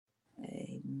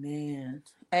Amen.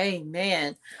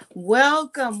 Amen.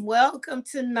 Welcome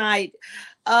tonight.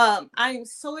 I am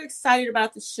so excited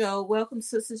about the show. Welcome,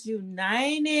 Sistas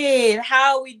United.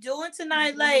 How are we doing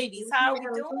tonight, ladies? How are we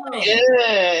doing?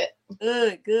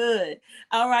 Good.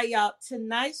 All right, y'all.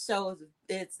 Tonight's show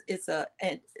is it's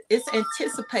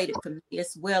anticipated for me.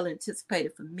 It's well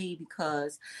anticipated for me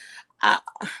because I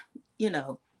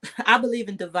I believe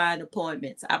in divine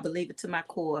appointments. I believe it to my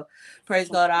core. Praise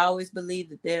God. I always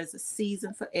believe that there's a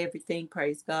season for everything.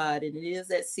 Praise God. And it is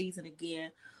that season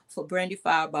again for Brandi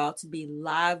Fireball to be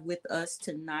live with us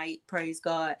tonight. Praise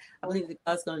God. I believe that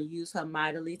God's going to use her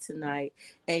mightily tonight.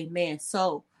 Amen.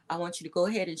 So I want you to go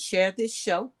ahead and share this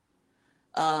show.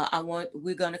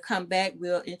 We're going to come back.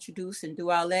 We'll introduce and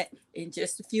do all that in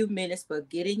just a few minutes, but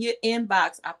get in your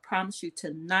inbox. I promise you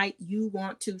tonight, you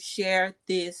want to share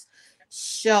this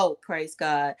show. Praise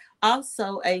God.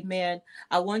 Also, amen.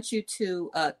 I want you to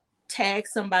tag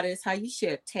somebody. That's how you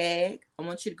share. Tag. I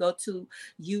want you to go to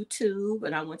YouTube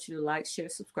and I want you to like, share,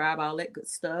 subscribe, all that good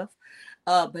stuff.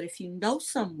 But if you know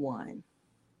someone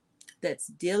that's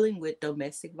dealing with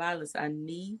domestic violence, I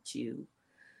need you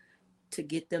to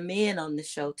get them in on the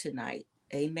show tonight.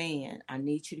 Amen. I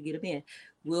need you to get them in.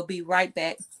 We'll be right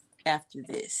back after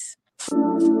this.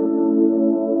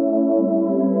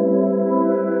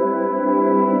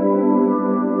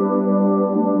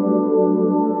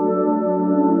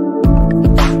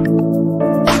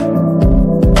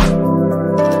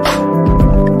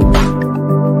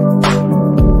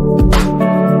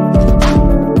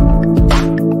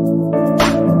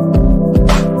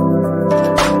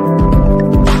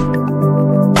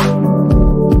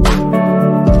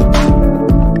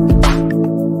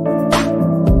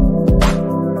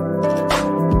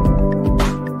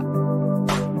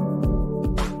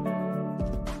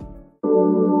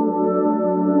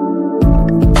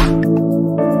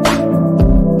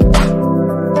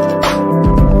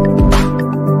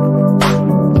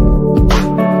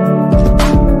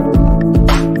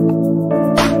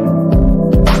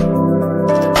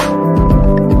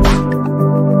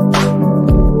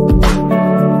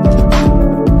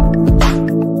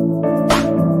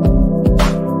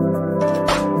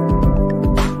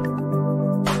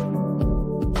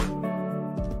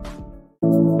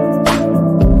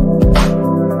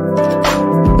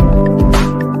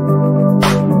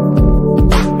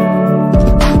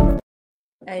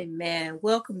 Amen.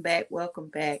 Welcome back.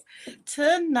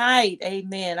 Tonight,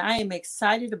 amen. I am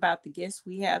excited about the guests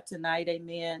we have tonight.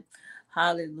 Amen.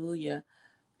 Hallelujah.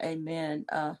 Amen.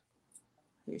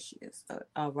 Here she is.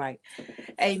 All right.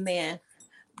 Amen.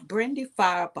 Brandi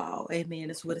Fireball, amen,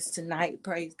 is with us tonight.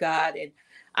 Praise God. And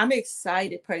I'm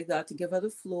excited, praise God, to give her the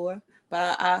floor.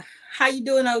 But how you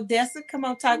doing, Odessa? Come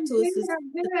on, talk to us.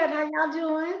 Good. How y'all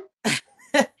doing?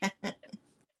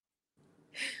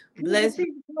 Bless.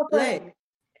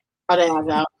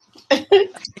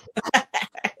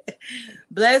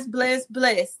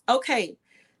 Bless. Okay,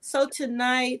 so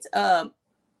tonight, I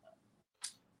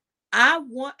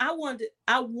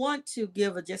want to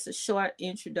give just a short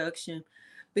introduction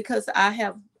because I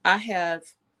have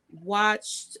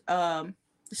watched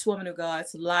this woman of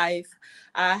God's life.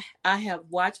 I have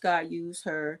watched God use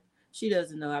her. She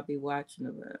doesn't know I'll be watching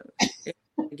her.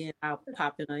 Again, I'll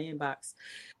pop in her inbox.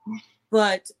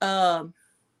 But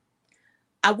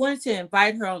I wanted to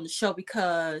invite her on the show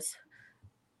because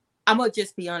I'm gonna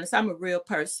just be honest. I'm a real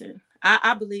person.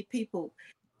 I believe people.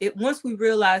 Once we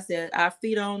realize that our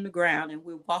feet are on the ground and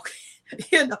we're walking,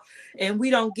 and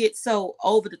we don't get so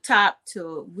over the top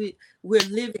we're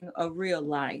living a real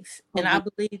life. Mm-hmm. And I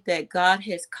believe that God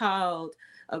has called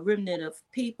a remnant of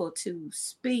people to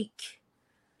speak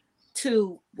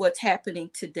to what's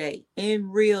happening today in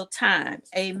real time.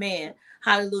 Amen.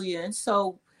 Hallelujah. And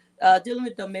so dealing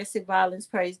with domestic violence,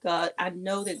 praise God. I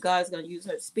know that God's going to use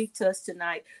her to speak to us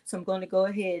tonight. So I'm going to go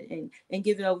ahead and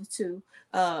give it over to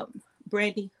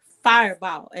Brandi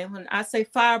Fireball. And when I say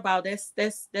Fireball, that's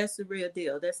the real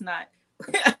deal. That's not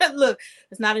look,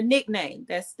 it's not a nickname.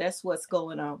 That's what's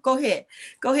going on. Go ahead.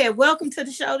 Welcome to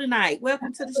the show tonight.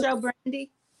 Welcome to the show, Brandi.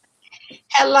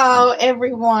 Hello,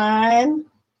 everyone.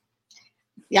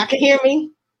 Y'all can hear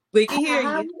me? We can hear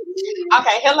you.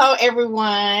 Okay. Hello,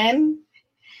 everyone.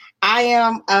 I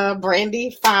am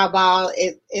Brandi Fireball.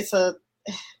 It's a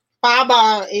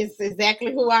Fireball is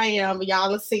exactly who I am. Y'all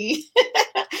will see.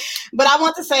 But I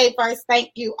want to say first,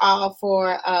 thank you all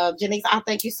for Jennice. I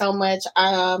thank you so much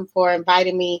for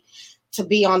inviting me to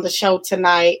be on the show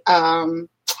tonight.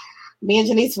 Me and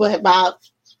Jennice were about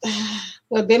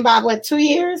Well, been by what, 2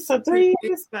 years or 3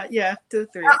 years? Yeah, 2,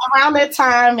 3. Around that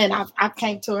time, and I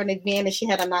came to an event, and she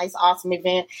had a nice, awesome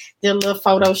event. Did a little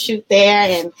photo shoot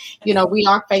there, and we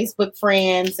are Facebook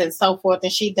friends and so forth.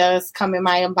 And she does come in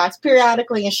my inbox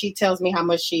periodically, and she tells me how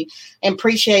much she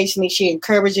appreciates me. She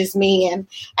encourages me,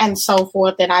 and so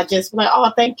forth. And I just like,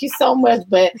 oh, thank you so much.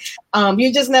 But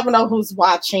you just never know who's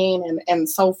watching and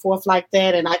so forth like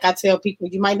that. And like I tell people,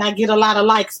 you might not get a lot of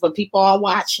likes, but people are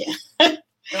watching.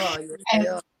 Oh,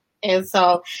 yeah. And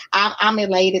so I'm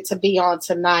elated to be on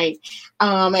tonight.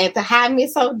 And to hi,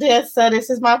 Miss Odessa. This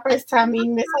is my first time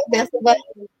meeting Miss Odessa. But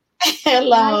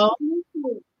hello.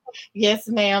 Nice. Yes,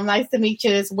 ma'am. Nice to meet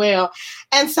you as well.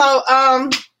 And so I'm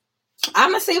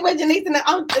gonna see what Jennice and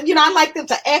I like them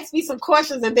to ask me some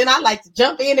questions, and then I like to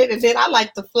jump in it, and then I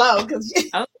like to flow.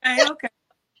 Okay.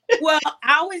 Well,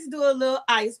 I always do a little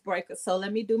icebreaker, so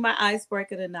let me do my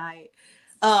icebreaker tonight.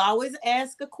 I always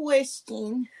ask a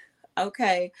question.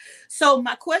 Okay, so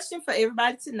my question for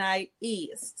everybody tonight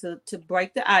is to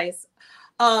break the ice.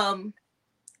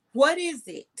 What is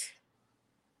it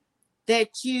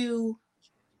that you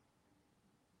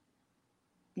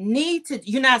need to,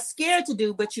 you're not scared to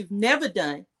do, but you've never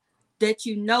done, that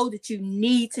you know that you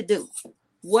need to do?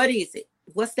 What is it?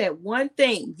 What's that one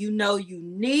thing you know you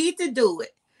need to do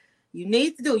it? You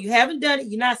need to do it. You haven't done it.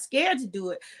 You're not scared to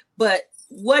do it, but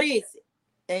what is it?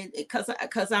 And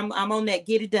because I'm on that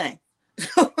get it done.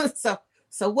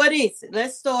 so what is it?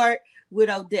 Let's start with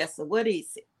Odessa. What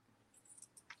is it?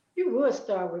 You would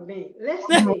start with me. Let's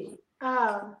see.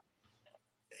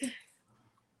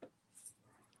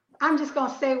 I'm just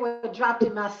going to say what dropped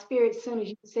in my spirit as soon as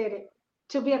you said it.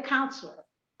 To be a counselor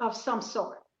of some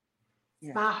sort.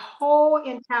 Yeah. My whole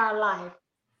entire life,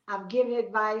 I've given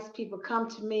advice. People come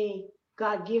to me.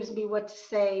 God gives me what to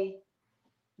say.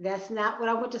 That's not what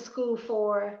I went to school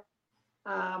for.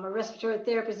 I'm a respiratory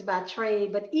therapist by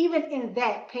trade. But even in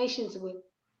that, patients would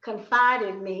confide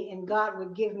in me and God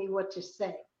would give me what to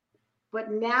say.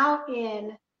 But now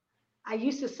I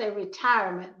used to say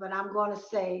retirement, but I'm going to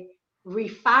say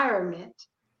refirement.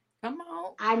 Come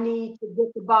on. I need to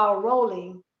get the ball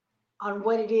rolling on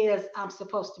what it is I'm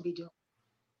supposed to be doing.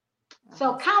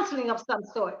 So counseling of some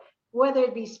sort, whether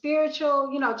it be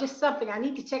spiritual, just something. I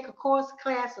need to take a course,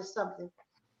 class, or something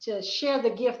to share the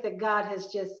gift that God has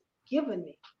just given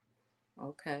me.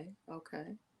 Okay. All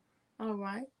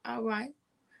right.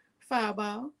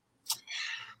 Fireball.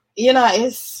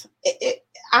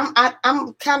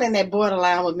 I'm kind of in that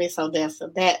borderline with Miss Odessa,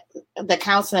 that the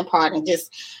counseling part and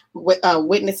just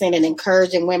witnessing and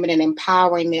encouraging women and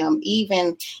empowering them,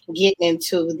 even getting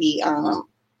into the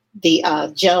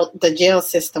jail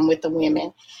system with the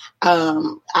women.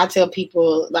 I tell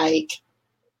people, like,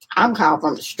 I'm called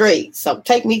from the streets, so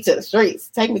take me to the streets,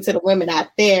 take me to the women out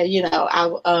there,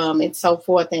 and so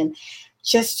forth, and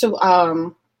just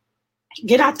to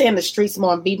get out there in the streets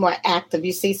more and be more active.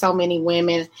 You see so many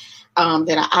women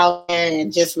that are out there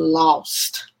and just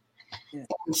lost. Yeah.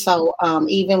 And so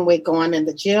even with going in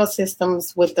the jail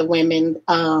systems with the women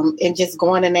and just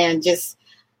going in there and just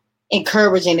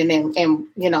encouraging and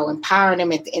empowering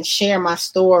them and sharing my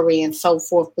story and so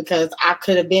forth, because I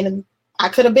could have been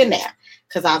there,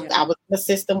 because I was in the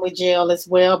system with jail as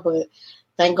well, but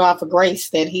thank God for grace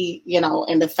that he,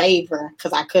 and the favor,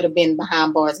 because I could have been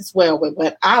behind bars as well with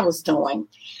what I was doing.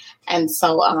 And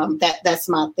so that's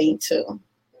my thing too.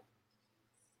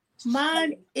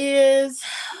 Mine is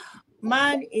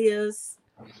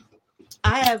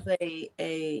I have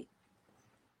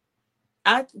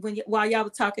while y'all were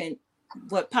talking,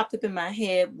 what popped up in my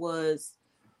head was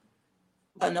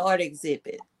an art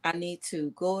exhibit. I need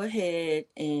to go ahead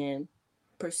and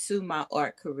pursue my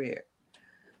art career.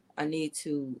 I need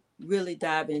to really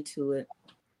dive into it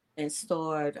and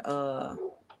start,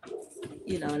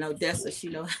 in Odessa,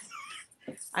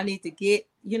 I need to get,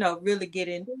 really get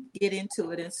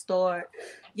into it and start,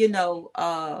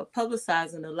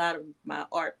 publicizing a lot of my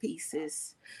art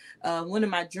pieces. One of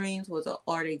my dreams was an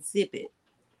art exhibit.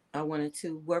 I wanted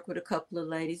to work with a couple of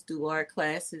ladies, do art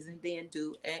classes, and then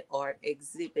do an art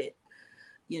exhibit,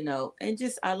 and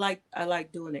just I like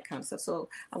doing that kind of stuff. So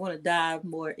I want to dive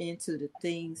more into the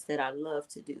things that I love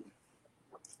to do.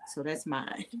 So that's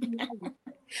mine.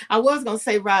 I was going to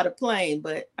say ride a plane,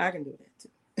 but I can do that too.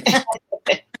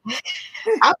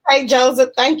 Okay,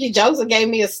 Joseph. Thank you. Joseph gave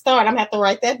me a start. I'm going to have to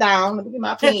write that down. Let me get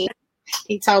my pen.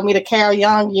 He told me the Carol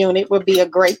Young unit would be a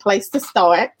great place to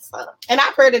start. So, and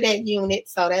I've heard of that unit,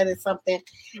 so that is something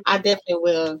I definitely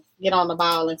will get on the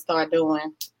ball and start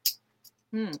doing.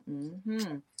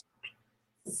 Mm-hmm.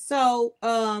 So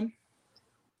I'm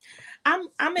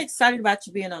excited about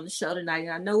you being on the show tonight.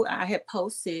 And I know I had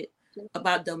posted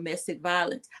about domestic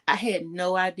violence. I had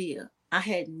no idea.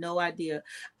 I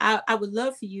would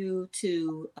love for you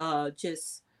to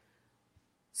just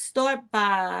start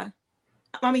by,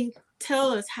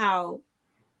 tell us how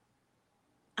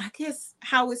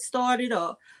it started,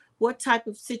 or what type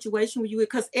of situation were you in,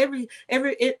 because every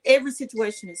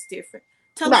situation is different.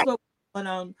 Tell us what was going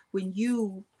on when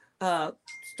you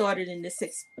started in this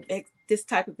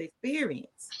type of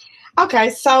experience. Okay,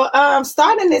 so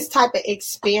starting this type of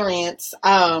experience,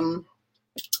 a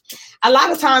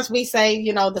lot of times we say,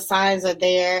 the signs are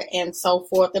there and so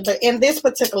forth, but in this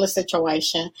particular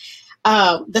situation,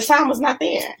 the sign was not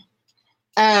there.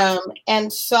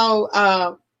 And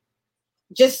so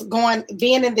just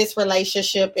being in this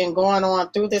relationship and going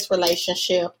on through this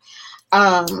relationship,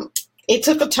 it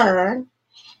took a turn.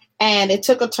 And it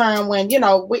took a turn when,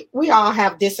 we all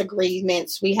have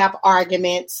disagreements, we have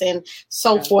arguments and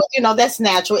so forth. That's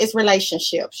natural. It's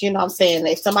relationships. You know what I'm saying?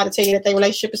 If somebody tell you that their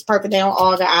relationship is perfect, they don't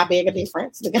argue, I beg a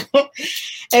difference.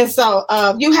 And so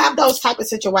you have those type of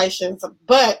situations.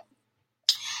 But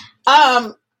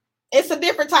it's a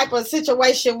different type of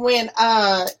situation when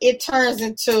it turns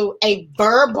into a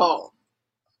verbal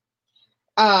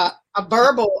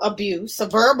abuse, a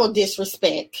verbal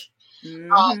disrespect.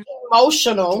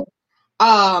 Emotional,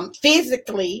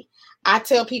 physically. I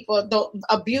tell people the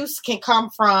abuse can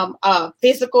come from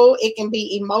physical, it can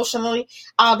be emotionally,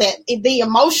 all that. The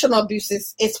emotional abuse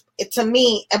is to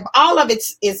me, all of it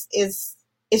is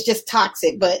just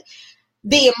toxic, but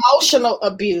the emotional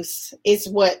abuse is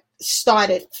what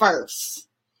started first.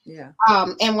 Yeah.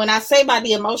 And when I say by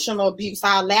the emotional abuse,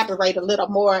 I'll elaborate a little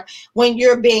more. When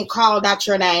you're being called out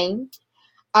your name,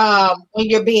 when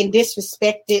you're being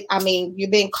disrespected,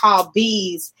 you're being called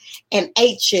B's and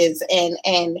H's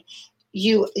and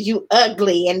you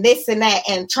ugly and this and that,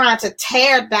 and trying to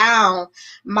tear down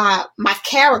my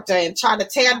character and try to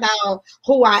tear down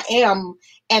who I am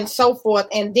and so forth.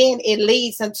 And then it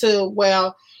leads into,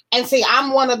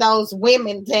 I'm one of those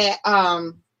women that,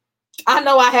 I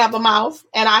know I have a mouth,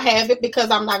 and I have it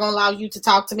because I'm not going to allow you to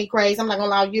talk to me crazy. I'm not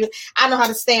going to allow you I know how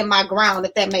to stand my ground,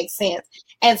 if that makes sense.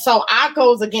 And so I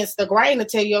goes against the grain to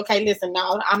tell you, okay, listen,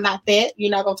 no, I'm not that. You're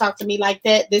not going to talk to me like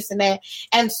that, this and that.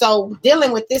 And so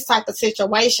dealing with this type of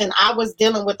situation, I was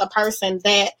dealing with a person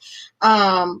that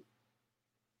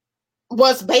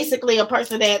was basically a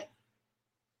person that,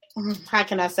 how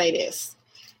can I say this?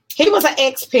 He was an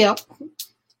ex-pimp.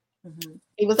 Mm-hmm.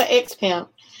 He was an ex-pimp.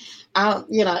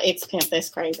 Ex-pimp, that's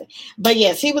crazy. But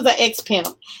yes, he was an ex-pimp.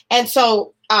 And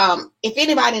so if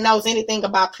anybody knows anything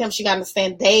about pimps, you got to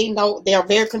understand, they know they're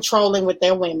very controlling with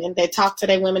their women. They talk to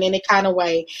their women in a kind of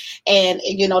way. And,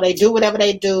 they do whatever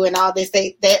they do and all this.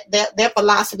 Their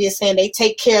philosophy is saying they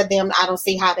take care of them. I don't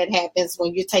see how that happens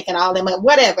when you're taking all them and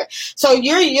whatever. So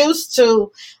you're used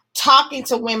to talking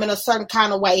to women a certain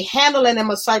kind of way, handling them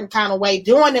a certain kind of way,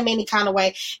 doing them any kind of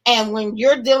way. And when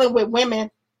you're dealing with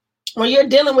women, when you're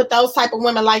dealing with those type of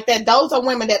women like that, those are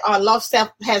women that are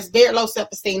has very low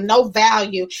self-esteem, no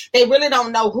value. They really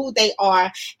don't know who they are,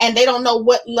 and they don't know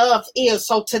what love is.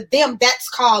 So to them, that's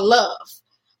called love.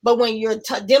 But when you're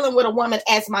dealing with a woman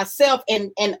as myself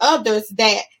and others,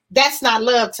 that's not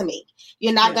love to me.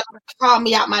 You're not going to call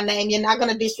me out my name. You're not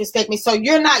going to disrespect me. So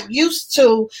you're not used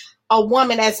to a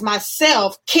woman as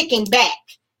myself kicking back,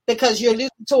 because you're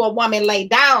used to a woman lay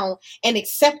down and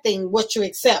accepting what you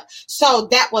accept. So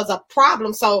that was a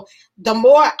problem. So the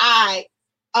more I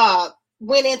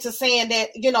went into saying that,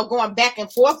 going back and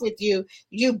forth with you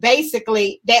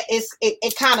basically,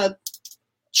 it kind of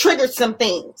triggered some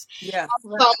things. Yeah.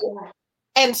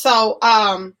 So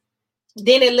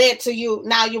then it led to you,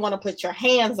 now you want to put your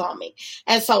hands on me.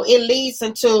 And so it leads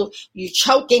into you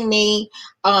choking me.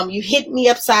 You hit me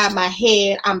upside my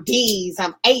head. I'm B's,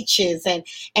 I'm H's and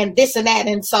this and that.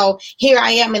 And so here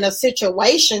I am in a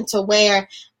situation to where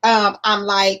I'm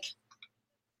like,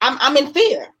 I'm in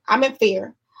fear. I'm in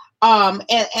fear. And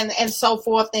so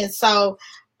forth. And so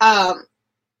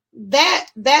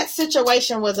that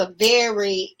situation was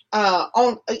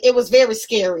it was very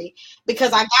scary,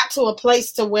 because I got to a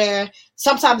place to where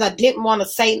sometimes I didn't want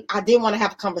to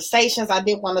have conversations. I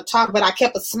didn't want to talk, but I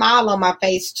kept a smile on my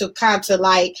face to kind of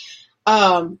like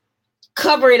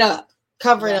cover it up.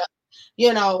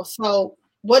 So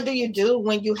what do you do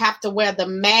when you have to wear the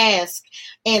mask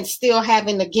and still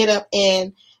having to get up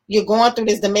and you're going through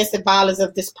this domestic violence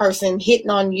of this person hitting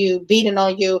on you, beating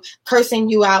on you, cursing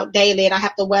you out daily, and I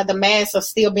have to wear the mask of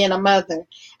still being a mother.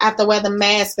 I have to wear the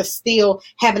mask of still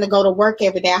having to go to work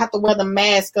every day. I have to wear the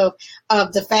mask of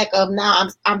the fact of now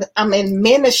I'm in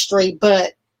ministry,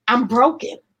 but I'm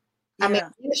broken. I'm in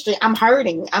ministry. I'm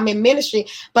hurting. I'm in ministry,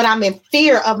 but I'm in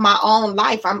fear of my own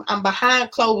life. I'm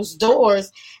behind closed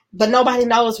doors, but nobody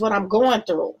knows what I'm going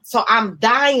through. So I'm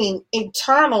dying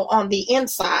internal on the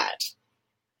inside.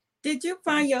 Did you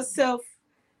find yourself,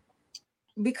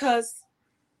 because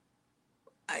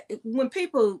when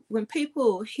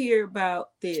people hear about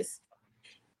this,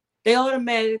 they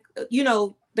automatically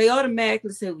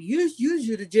say, well, you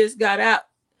should have just got out.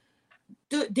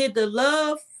 Did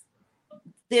love,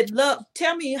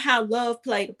 tell me how love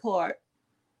played a part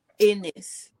in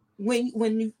this? When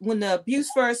the abuse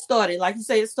first started, like you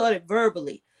say, it started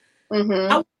verbally.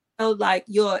 Mm-hmm. I want to know, like,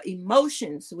 your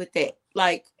emotions with that.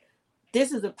 Like,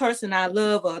 this is a person I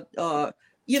love, or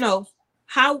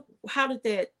how did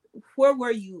that? Where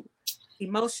were you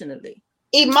emotionally?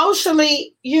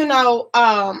 Emotionally,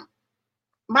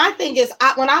 my thing is,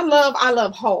 when I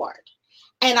love hard.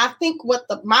 And I think what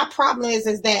my problem is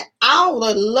that I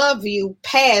will love you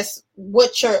past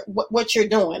what you're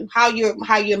doing, how you're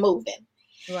moving.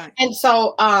 Right. And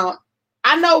so I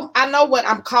know what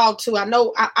I'm called to. I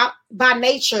know I by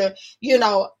nature,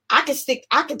 I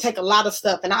can take a lot of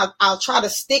stuff, and I'll try to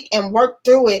stick and work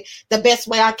through it the best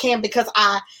way I can, because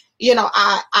I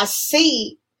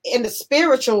see in the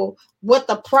spiritual what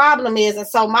the problem is. And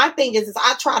so my thing is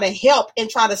I try to help and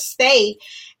try to stay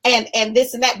and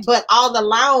this and that. But all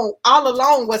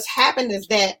along what's happened is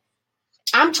that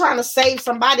I'm trying to save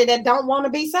somebody that don't want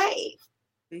to be saved.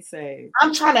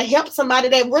 I'm trying to help somebody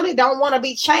that really don't want to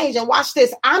be changed. And watch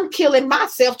this, I'm killing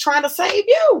myself trying to save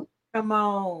you. Come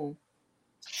on.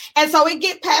 And so it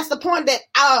get past the point that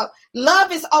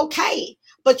love is okay,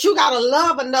 but you got to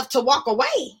love enough to walk away.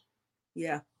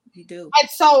 Yeah, you do. And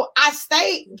so I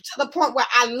stayed to the point where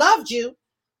I loved you,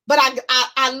 but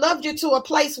I loved you to a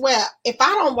place where if I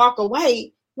don't walk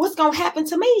away, what's going to happen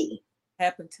to me?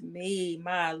 Happen to me,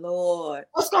 my Lord.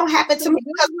 What's going to happen to me?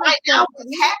 Because right now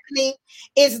what's happening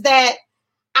is that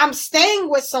I'm staying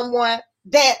with someone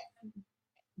that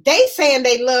they saying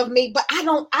they love me, but I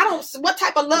don't, what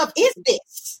type of love is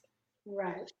this?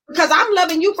 Right. Because I'm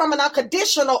loving you from an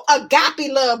unconditional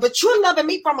agape love, but you're loving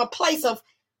me from a place of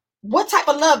what type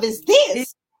of love is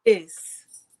this? It is.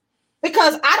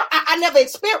 Because I never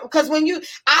experienced, because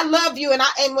I love you, and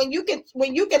when you can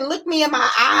look me in my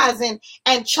eyes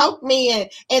and choke me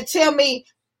and tell me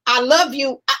I love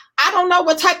you, I don't know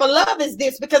what type of love is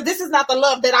this, because this is not the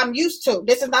love that I'm used to.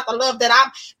 This is not the love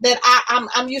that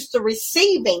I'm used to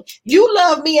receiving. You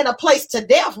love me in a place to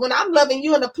death when I'm loving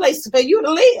you in a place for you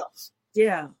to live.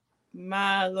 Yeah,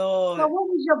 my Lord. So what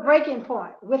was your breaking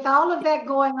point with all of that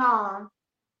going on,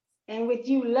 and with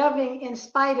you loving in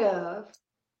spite of?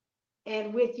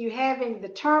 And with you having the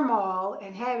turmoil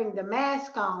and having the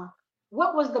mask on,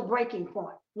 what was the breaking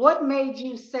point? What made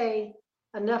you say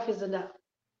enough is enough?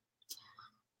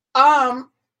 In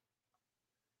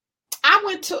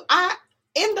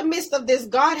the midst of this,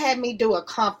 God had me do a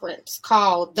conference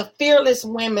called the Fearless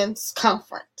Women's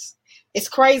Conference. It's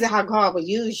crazy how God will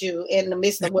use you in the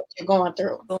midst of what you're going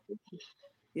through.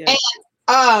 Yeah.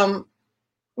 And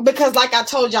because like I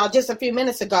told y'all just a few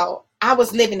minutes ago, I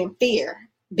was living in fear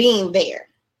being there.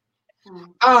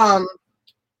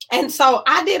 And so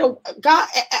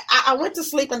I went to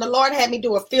sleep, and the Lord had me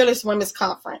do a Fearless Women's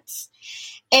Conference.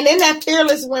 And in that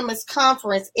Fearless Women's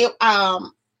Conference, I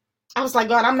was like,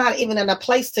 God, I'm not even in a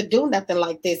place to do nothing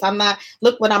like this. I'm not,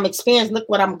 look what I'm experiencing, look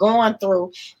what I'm going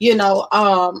through.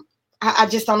 I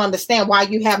just don't understand why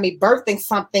you have me birthing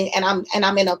something, and I'm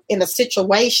in a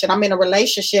situation, I'm in a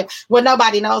relationship where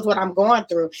nobody knows what I'm going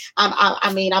through.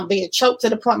 I'm being choked to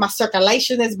the point my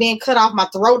circulation is being cut off, my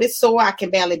throat is sore, I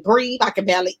can barely breathe, I can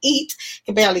barely eat,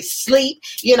 can barely sleep,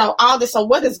 all this. So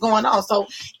what is going on? So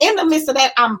in the midst of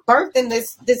that, I'm birthing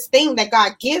this thing that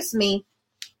God gives me.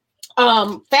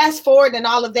 Fast forward and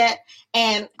all of that,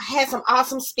 and I had some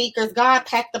awesome speakers. God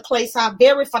packed the place out,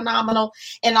 very phenomenal,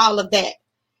 and all of that.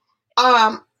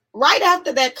 Right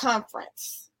after that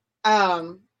conference, my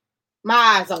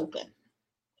eyes open.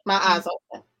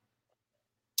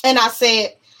 And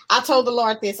I told the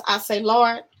Lord this. I say,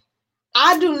 Lord,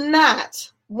 I do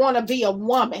not want to be a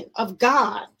woman of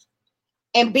God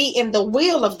and be in the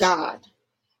will of God,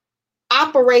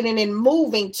 operating and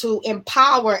moving to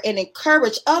empower and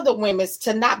encourage other women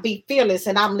to not be fearless,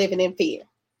 and I'm living in fear.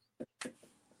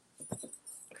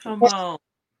 Come on.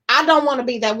 I don't want to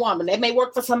be that woman. That may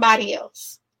work for somebody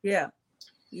else. Yeah.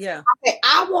 Yeah.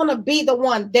 I want to be the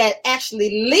one that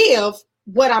actually live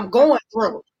what I'm going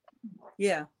through.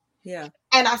 Yeah. Yeah.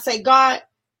 And I say, God,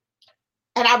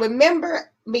 and I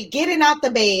remember me getting out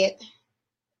the bed,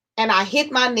 and I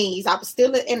hit my knees. I was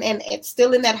still in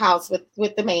that house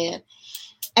with the man.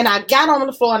 And I got on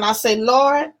the floor, and I said,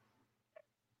 Lord,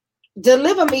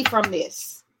 Deliver me from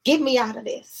this. Get me out of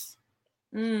this.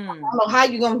 I don't know how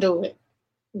you're going to do it,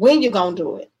 when you're going to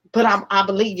do it, but I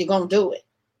believe you're going to do it.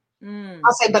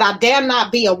 I say, but I dare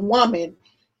not be a woman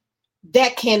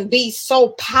that can be so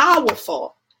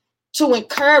powerful to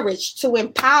encourage, to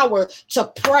empower, to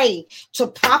pray, to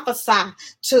prophesy,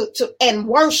 to and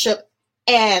worship.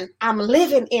 And I'm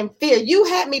living in fear. You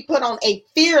had me put on a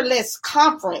fearless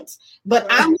conference, but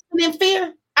I'm living in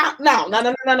fear. No.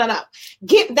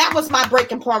 That was my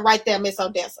breaking point right there, Miss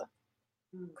Odessa.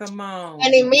 Come on.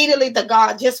 And immediately the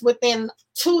God, just within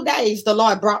 2 days, the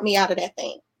Lord brought me out of that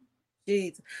thing.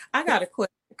 Jeez. I got a question,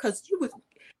 because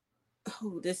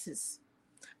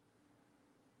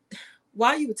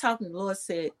while you were talking, the Lord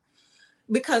said,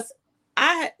 because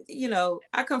I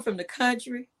come from the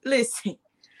country. Listen,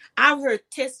 I've heard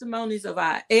testimonies of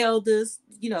our elders,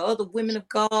 other women of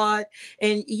God.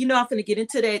 And, I'm going to get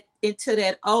into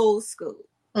that old school.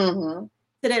 Mm-hmm.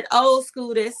 To that old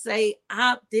school that say,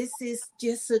 this is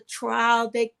just a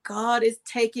trial that God is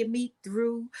taking me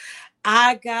through.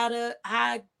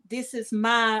 This is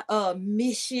my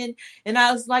mission. And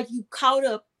I was like,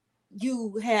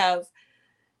 you have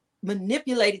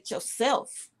manipulated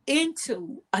yourself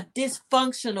into a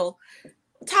dysfunctional.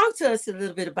 Talk to us a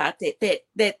little bit about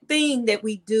that thing that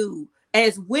we do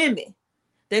as women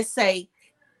that say,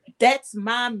 that's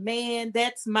my man,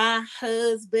 that's my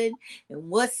husband, and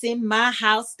what's in my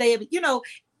house, and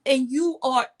you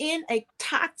are in a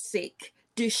toxic,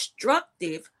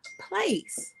 destructive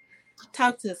place.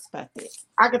 Talk to us about this.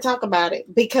 I could talk about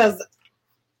it, because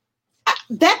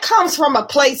that comes from a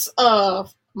place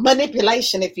of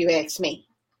manipulation, if you ask me.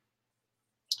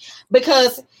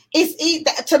 Because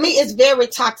to me, it's very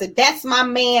toxic. That's my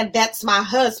man, that's my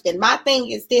husband. My thing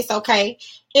is this, okay?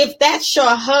 If that's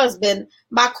your husband,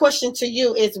 my question to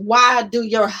you is, why do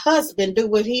your husband do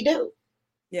what he do?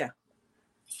 Yeah.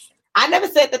 I never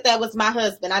said that was my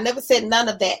husband. I never said none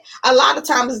of that. A lot of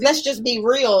times, let's just be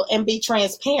real and be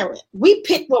transparent. We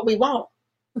pick what we want.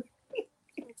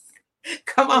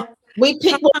 Come on. We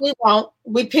pick what we want.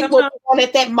 We pick what we want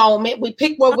at that moment. We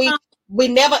pick what we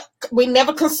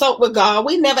never consult with God.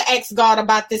 We never ask God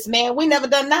about this man. We never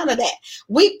done none of that.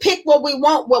 We pick what we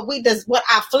want, what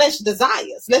our flesh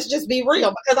desires. Let's just be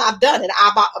real, because I've done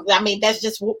it. That's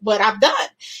just what I've done,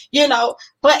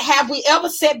 But have we ever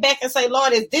sat back and say,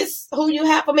 Lord, is this who you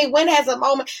have for me? When has a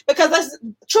moment? Because that's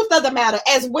truth of the matter.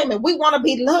 As women, we want to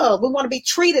be loved. We want to be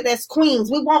treated as queens.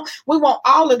 We want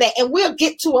all of that. And we'll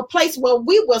get to a place where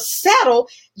we will settle.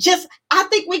 I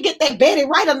think we get that Betty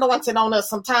Wright anointing on us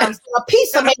sometimes. A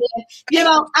piece of man,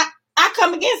 I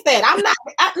come against that.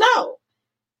 No.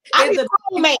 I'm a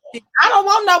whole man. I don't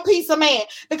want no piece of man.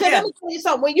 Because let me tell you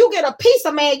something. When you get a piece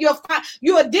of man,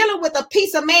 you're dealing with a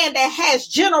piece of man that has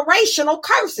generational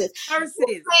curses.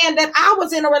 And that I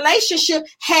was in a relationship,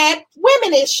 had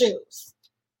women issues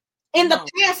in the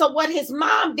past of what his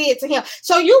mom did to him.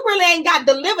 So you really ain't got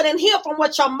delivered and healed from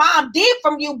what your mom did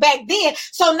from you back then.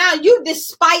 So now you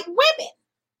despite women.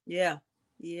 Yeah.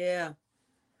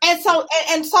 And so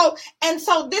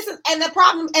this is, and the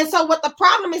problem, and so what the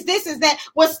problem is, this is that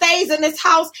what stays in this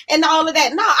house and all of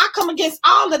that. No, I come against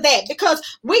all of that, because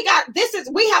we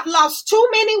have lost too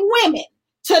many women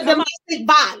to domestic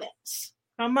violence.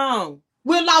 Come on.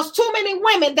 We lost too many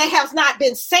women that have not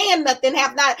been saying nothing,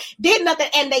 have not did nothing,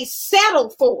 and they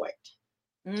settled for it.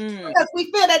 Because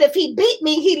we feel that if he beat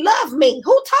me, he loved me.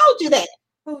 Who told you that?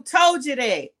 Who told you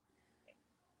that?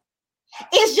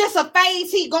 It's just a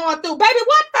phase he going through. Baby,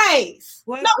 what phase?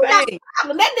 What phase? Got a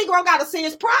problem. That Negro got a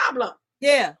serious problem.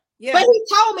 Yeah. But he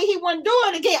told me he wouldn't do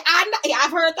it again.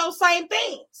 I've heard those same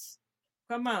things.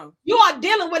 Come on. You are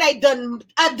dealing with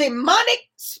a demonic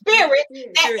spirit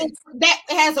that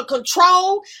has a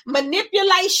control,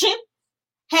 manipulation,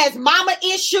 has mama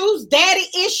issues, daddy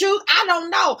issues. I don't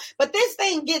know. But this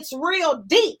thing gets real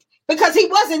deep, because he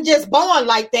wasn't just born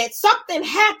like that. Something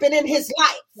happened in his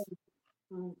life.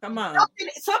 Come on.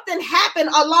 Something happened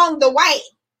along the way.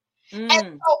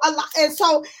 And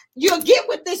so you'll get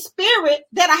with this spirit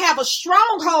that I have a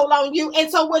stronghold on you. And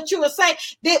so what you were saying,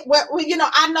 that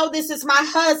I know this is my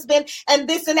husband and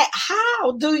this and that.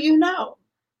 How do you know?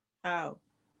 How?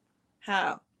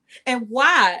 And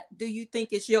why do you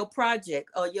think it's your project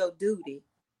or your duty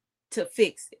to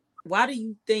fix it? Why do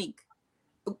you think?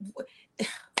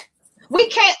 We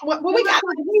can't. We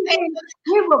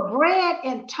were bred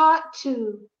and taught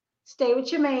to stay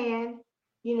with your man,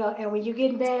 and when you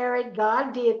get married,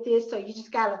 God did this, so you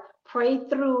just gotta pray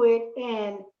through it.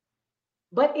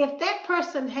 But if that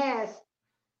person has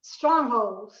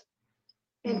strongholds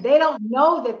and they don't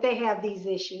know that they have these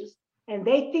issues, and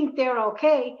they think they're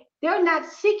okay, they're not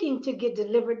seeking to get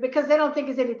delivered because they don't think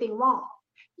there's anything wrong.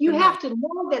 You have to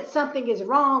know that something is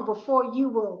wrong before you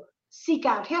will seek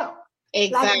out help.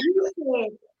 Exactly. Like you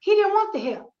said, he didn't want the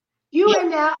help. You in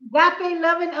there, agape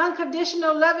loving,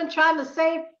 unconditional loving, trying to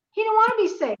save. He didn't want to be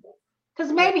saved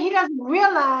because maybe he doesn't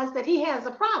realize that he has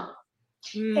a problem.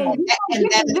 And you don't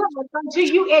get delivered until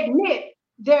you admit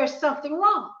there's something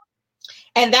wrong.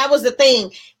 And that was the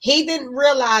thing. He didn't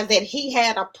realize that he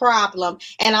had a problem.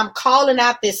 And I'm calling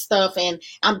out this stuff and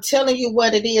I'm telling you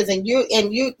what it is. And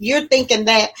you're thinking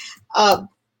that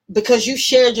because you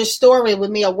shared your story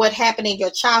with me of what happened in your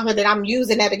childhood that I'm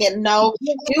using that again. No,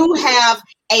 you have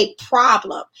a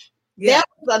problem. There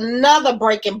was another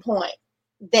breaking point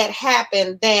that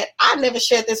happened that I never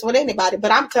shared this with anybody,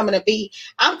 but I'm coming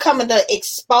to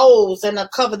expose and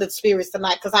uncover the spirits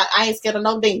tonight because I ain't scared of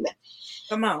no demon.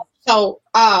 Come on. So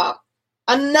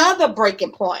another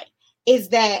breaking point is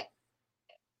that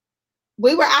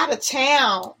we were out of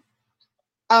town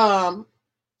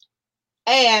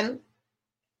and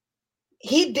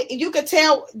you could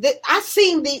tell that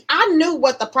I knew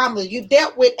what the problem was. You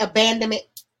dealt with abandonment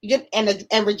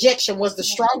and rejection was the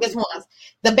strongest ones,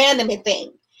 the abandonment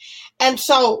thing. And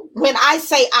so when I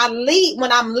say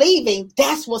when I'm leaving,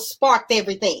 that's what sparked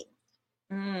everything.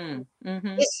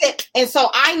 Mm-hmm. And so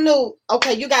I knew,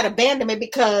 okay, you got abandonment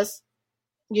because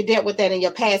you dealt with that in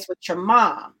your past with your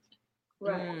mom.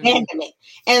 Right. Abandonment.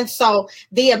 And so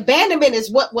the abandonment is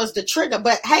what was the trigger.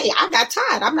 But hey, I got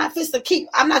tired. I'm not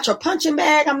I'm not your punching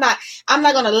bag. I'm not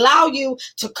going to allow you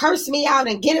to curse me out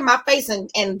and get in my face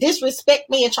and disrespect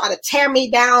me and try to tear me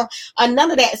down.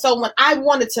 None of that. So when I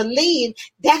wanted to leave,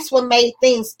 that's what made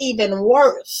things even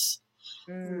worse.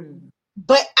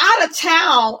 But out of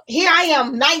town, here I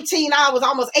am 19 hours,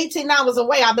 almost 18 hours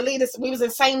away. I believe we was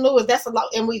in St. Louis. That's a lot.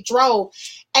 And we drove.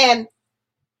 And,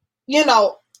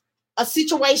 a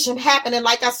situation happened. And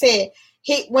like I said,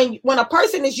 when a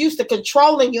person is used to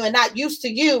controlling you and not used to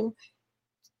you,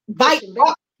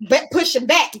 pushing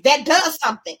back, that does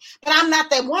something. But I'm not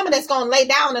that woman that's going to lay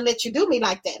down and let you do me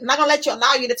like that. I'm not going to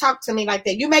allow you to talk to me like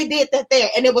that. You may did that there.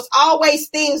 And it was always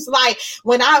things like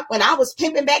when I was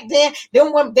pimping back then, they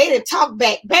didn't talk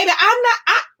back. Baby,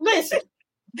 listen.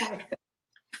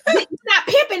 You're not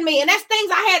pimping me. And that's things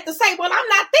I had to say. Well, I'm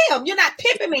not them. You're not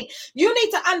pimping me. You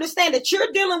need to understand that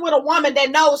you're dealing with a woman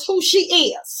that knows who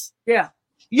she is. Yeah.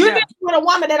 You're dealing with a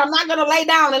woman that I'm not going to lay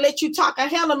down and let you talk and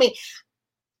handle me.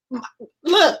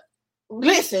 Look,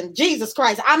 listen, Jesus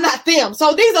Christ, I'm not them.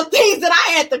 So these are things that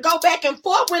I had to go back and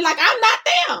forth with, like, I'm not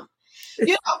them.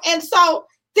 And so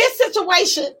this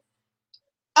situation,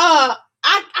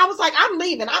 I was like, I'm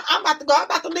leaving. I'm about to go. I'm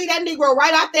about to leave that Negro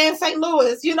right out there in St.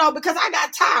 Louis, because I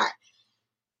got tired,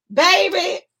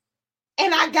 baby.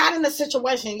 And I got in a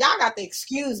situation. Y'all got to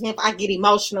excuse me if I get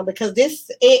emotional because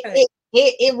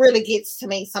it really gets to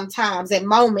me sometimes at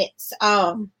moments.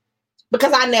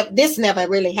 Because this never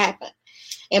really happened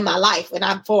in my life, and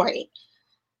I'm 40.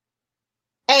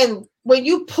 And when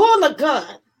you pull a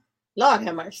gun, Lord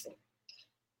have mercy,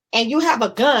 and you have a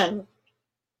gun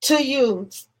to you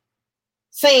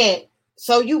saying,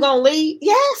 so you gonna leave?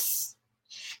 Yes.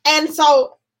 And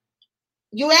so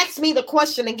you ask me the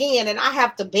question again, and I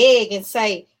have to beg and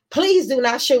say, please do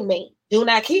not shoot me. Do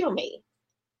not kill me.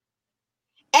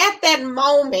 At that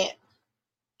moment,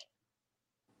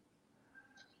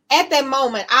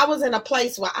 I was in a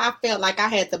place where I felt like I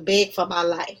had to beg for my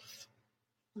life.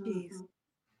 Mm-hmm.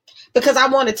 Because I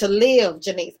wanted to live,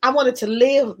 Janice. I wanted to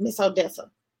live, Miss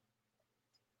Odessa.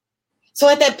 So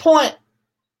at that point,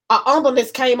 a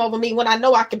humbleness came over me when I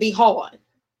know I could be hard.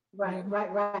 Right.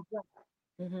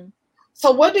 Mm-hmm.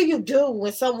 So what do you do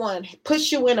when someone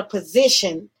puts you in a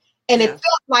position and it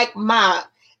felt like my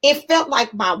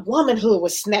womanhood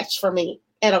was snatched from me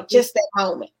at just that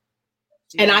moment?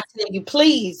 Yeah. And I tell you,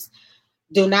 please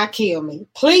do not kill me.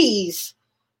 Please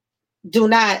do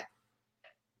not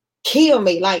kill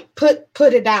me. Like put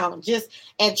it down.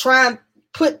 And try and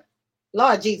put,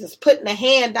 Lord Jesus, putting the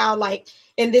hand down like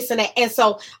and this and that. And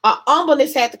so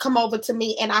humbleness had to come over to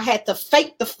me and I had to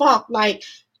fake the funk like,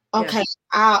 okay,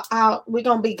 we're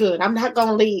going to be good. I'm not going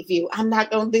to leave you. I'm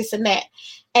not going to this and that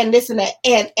and this and that.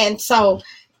 And so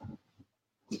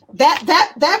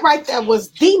that right there was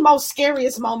the most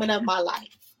scariest moment of my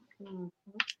life. Mm-hmm.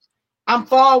 I'm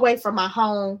far away from my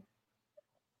home.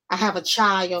 I have a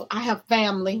child. I have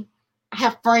family. I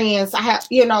have friends. I have,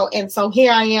 and so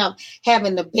here I am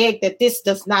having to beg that this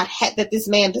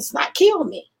man does not kill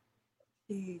me.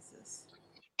 Jesus.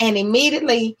 And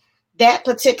immediately that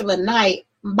particular night,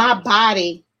 my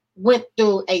body went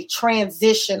through a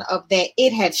transition of that.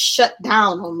 It had shut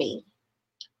down on me.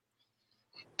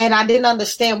 and I didn't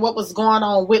understand what was going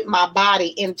on with my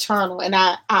body internal. And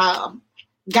I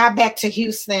got back to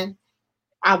Houston.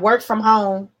 I worked from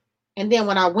home. And then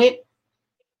when I went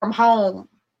from home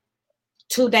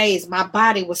 2 days, my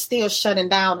body was still shutting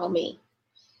down on me.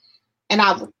 And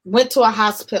I went to a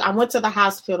hospital. I went to the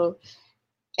hospital,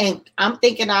 and I'm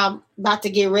thinking I'm about to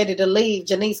get ready to leave.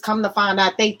 Janice, come to find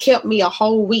out, they kept me a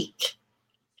whole week.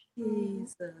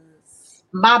 Jesus.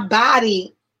 My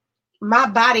body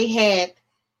had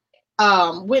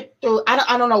went through,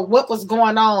 I don't know what was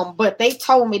going on, but they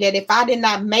told me that if I did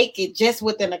not make it just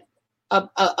within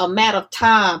a matter of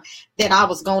time, that I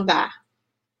was gonna die.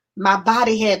 My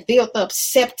body had built up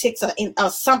septics or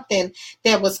something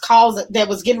that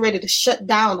was getting ready to shut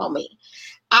down on me.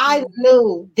 I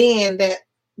knew then that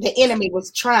the enemy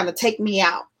was trying to take me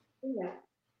out. Yeah.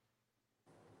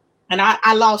 And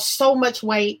I lost so much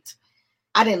weight.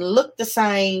 I didn't look the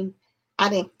same. I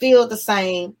didn't feel the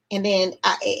same. And then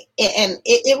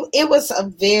it was a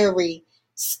very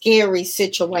scary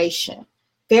situation.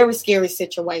 Very scary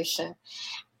situation.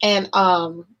 And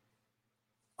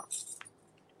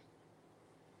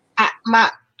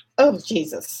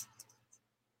Jesus.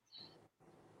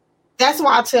 That's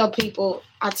why I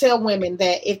tell women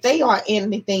that if they are in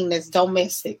anything that's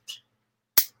domestic,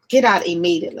 get out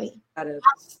immediately. I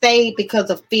stayed because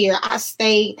of fear. I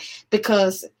stayed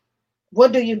because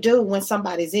what do you do when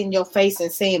somebody's in your face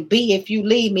and saying, B, if you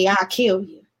leave me, I'll kill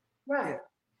you. Right.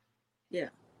 Yeah.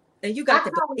 And you got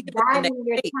to die in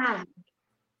your time.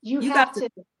 You have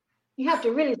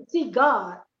to really seek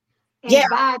God and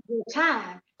bide your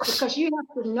time, because you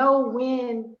have to know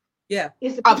when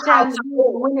it's the time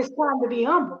when it's time to be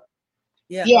humble.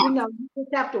 Yeah. You know, you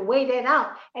just have to weigh that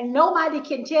out. And nobody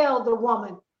can tell the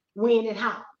woman when and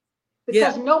how,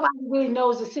 because nobody really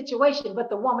knows the situation but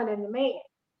the woman and the man.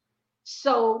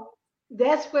 So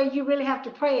that's where you really have to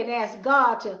pray and ask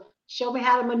God to show me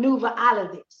how to maneuver out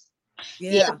of this.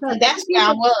 Yeah, that's where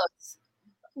I was.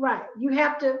 Right. You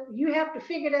have to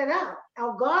figure that out.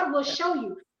 How God will show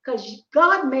you, because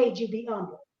God made you be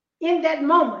humble. In that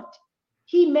moment,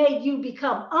 He made you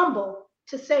become humble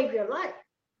to save your life.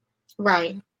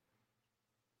 Right.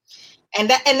 And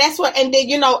that's what, and then,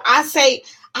 you know, I say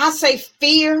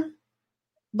fear,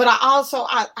 but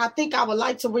I think I would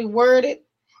like to reword it.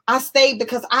 I stayed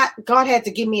because God had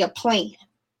to give me a plan.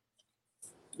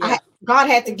 Yeah. God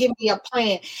had to give me a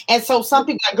plan. And so some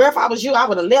people like, girl, if I was you, I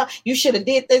would have left. You should have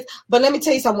did this. But let me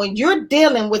tell you something. When you're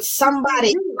dealing with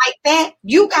somebody like that,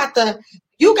 you got to,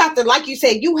 like you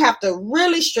said, you have to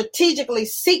really strategically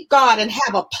seek God and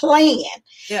have a plan.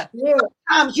 Yeah.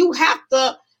 Sometimes you have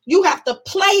to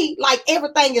play like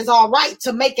everything is all right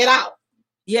to make it out.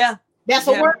 Yeah. That's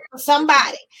a word for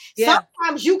somebody. Yeah.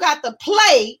 Sometimes you got to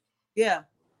play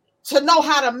to know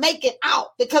how to make it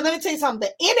out. Because let me tell you something,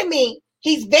 the enemy,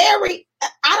 he's very,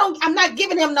 I'm not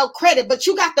giving him no credit, but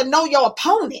you got to know your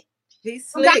opponent. He's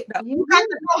slick. You got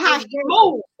to know how he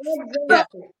moves.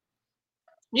 Exactly.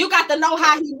 You got to know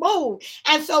how he moves.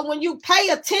 And so when you pay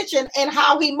attention and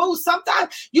how he moves,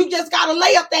 sometimes you just got to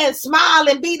lay up there and smile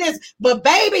and be this. But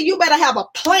baby, you better have a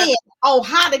plan on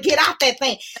how to get out that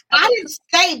thing. I didn't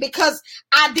stay because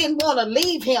I didn't want to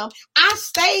leave him. I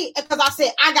stayed because I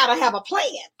said, I got to have a plan.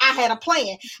 I had a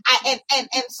plan. And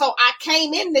so I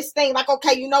came in this thing like,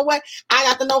 okay, you know what? I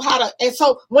got to know how to. And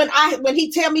so when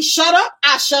he tell me shut up,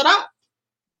 I shut up.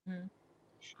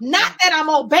 Not that I'm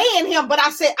obeying him, but I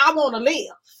said, I want to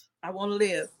live. I want to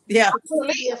live. Yeah.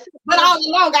 But all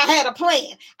along I had a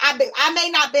plan. I may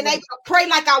not have been able to pray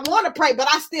like I want to pray, but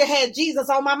I still had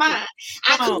Jesus on my mind.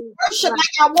 I couldn't worship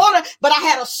like I wanted, but I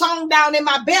had a song down in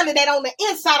my belly that on the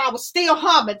inside I was still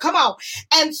humming. Come on.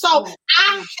 And so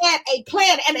I had a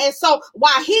plan. And so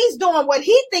while he's doing what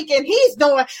he's thinking he's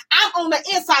doing, I'm on the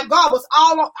inside. God was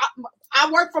all on. I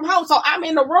work from home, so I'm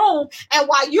in the room, and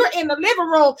while you're in the living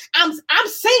room, I'm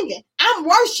singing, I'm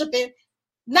worshiping,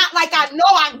 not like I know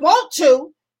I want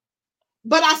to,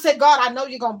 but I said, God, I know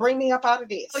you're gonna bring me up out of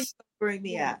this. Oh, you're gonna bring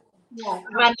me out. Yeah.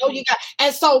 And I know you got,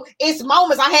 and so it's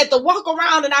moments I had to walk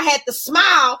around and I had to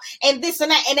smile and this and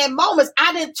that. And in moments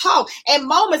I didn't talk, and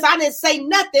moments I didn't say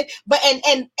nothing. But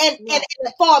and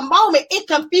for a moment it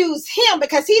confused him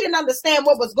because he didn't understand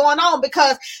what was going on.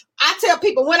 Because I tell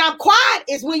people when I'm quiet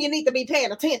is when you need to be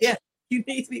paying attention. Yeah, you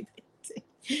need to be paying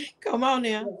attention. Come on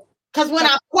now. Because when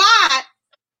I'm quiet,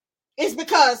 it's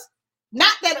because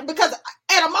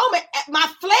at a moment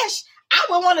my flesh. I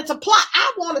wanted to plot.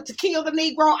 I wanted to kill the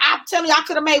Negro. I'm telling you, I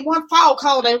could have made one phone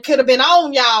call that could have been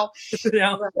on, y'all.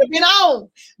 Yeah. Could have been on.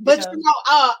 But you know,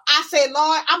 I said,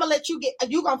 Lord, I'm gonna let you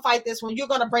you're gonna fight this one. You're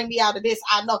gonna bring me out of this.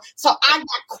 I know. So I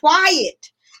got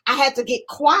quiet. I had to get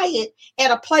quiet at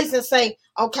a place and say,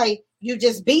 okay, You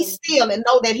just be still and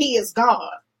know that he is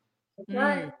God.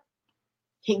 Right.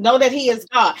 He know that he is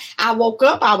God. I woke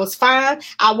up, I was fine.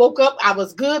 I woke up, I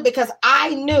was good, because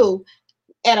I knew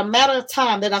at a matter of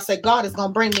time that I said, God is going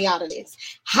to bring me out of this.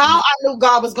 How I knew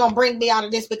God was going to bring me out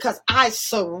of this, because I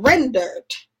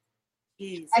surrendered.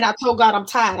 Jesus. And I told God, I'm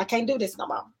tired. I can't do this no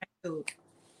more.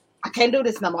 I can't do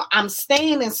this no more. I'm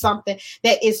staying in something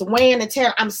that is weighing and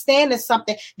tearing. I'm staying in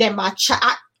something that my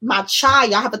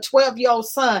child, I have a 12-year-old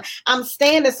son. I'm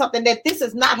staying in something that this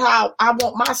is not how I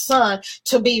want my son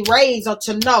to be raised or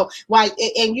to know. Why?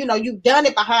 And you know, you've done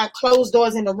it behind closed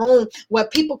doors in the room where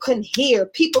people couldn't hear,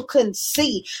 people couldn't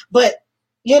see. But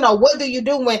you know, what do you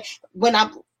do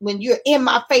when you're in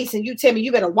my face and you tell me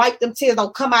you better wipe them tears,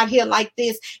 don't come out here like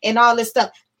this and all this stuff?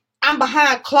 I'm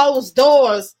behind closed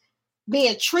doors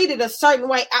being treated a certain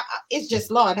way. It's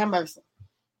just, Lord have mercy.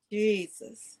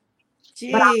 Jesus.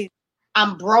 But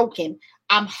I'm broken.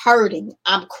 I'm hurting.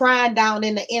 I'm crying down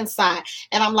in the inside.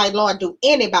 And I'm like, Lord, do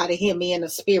anybody hear me in the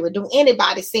spirit? Do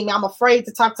anybody see me? I'm afraid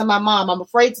to talk to my mom. I'm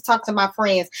afraid to talk to my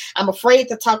friends. I'm afraid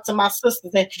to talk to my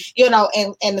sisters. And, you know,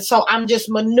 and so I'm just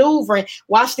maneuvering.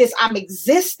 Watch this. I'm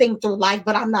existing through life,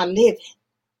 but I'm not living.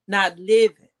 Not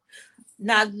living.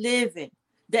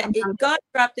 God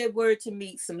dropped that word to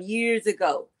me some years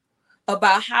ago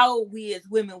about how we as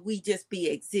women, we just be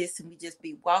existing, we just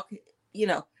be walking, you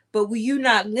know, but you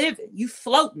not living, you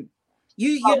floating,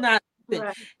 you're not living.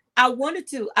 Right. I wanted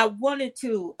to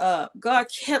God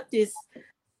kept this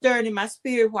stirring in my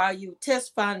spirit while you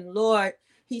testifying, Lord.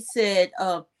 He said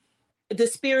the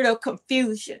spirit of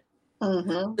confusion.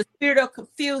 The spirit of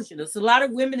confusion. There's a lot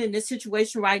of women in this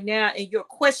situation right now, and you're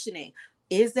questioning,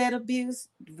 is that abuse?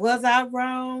 Was I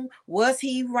wrong? Was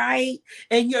he right?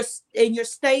 And you're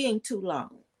staying too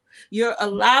long. You're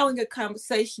allowing a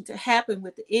conversation to happen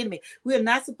with the enemy. We're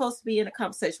not supposed to be in a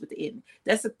conversation with the enemy.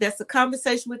 That's a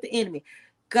conversation with the enemy.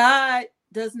 God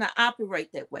does not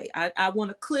operate that way. I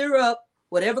want to clear up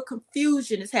whatever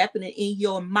confusion is happening in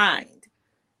your mind.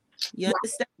 You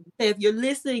understand? If you're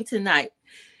listening tonight,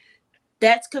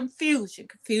 that's confusion.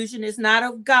 Confusion is not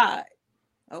of God.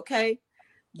 Okay?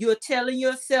 You're telling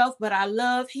yourself, but I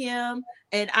love him.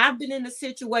 And I've been in a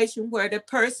situation where the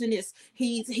person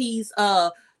he's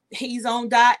on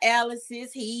dialysis,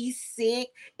 he's sick,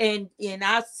 and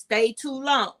I stay too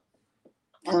long.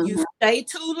 You stay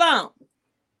too long.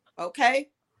 Okay?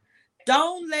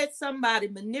 Don't let somebody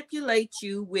manipulate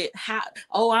you with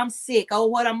I'm sick. Oh,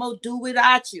 what I'm gonna do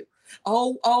without you.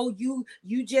 Oh, you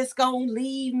just gonna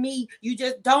leave me. You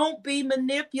just don't be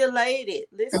manipulated.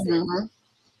 Listen.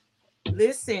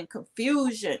 Listen,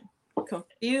 confusion.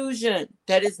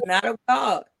 That is not of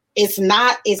God. It's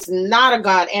not a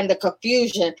God. And the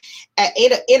confusion,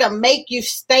 it'll make you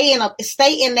stay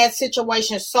in that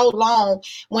situation so long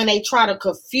when they try to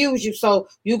confuse you. So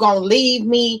you gonna leave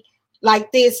me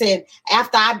like this, and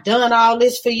after I've done all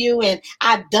this for you, and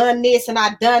I've done this and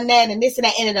I've done that and this and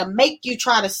that, and it'll make you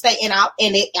try to stay. And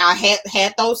I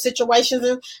had those situations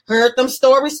and heard them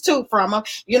stories too from them.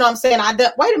 You know what I'm saying?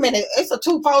 Wait a minute, it's a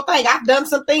twofold thing. I've done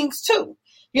some things too.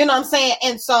 You know what I'm saying?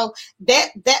 And so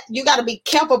that you got to be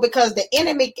careful, because the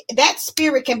enemy, that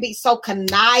spirit can be so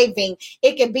conniving.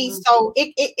 It can be so,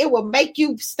 it will make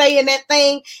you stay in that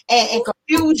thing and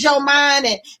confuse your mind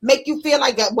and make you feel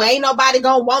like, well, ain't nobody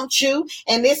gonna want you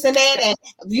and this and that. And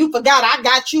you forgot I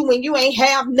got you when you ain't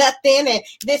have nothing and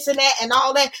this and that and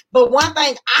all that. But one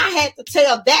thing I had to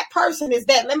tell that person is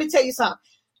that, let me tell you something.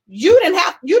 You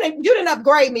didn't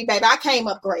upgrade me, baby. I came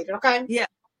upgraded. Okay. Yeah.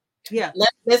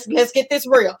 Let's get this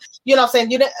real. You know what I'm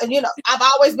saying? You know, I've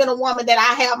always been a woman that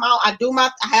I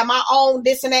have my own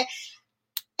this and that.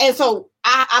 And so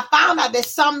I found out that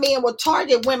some men will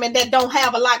target women that don't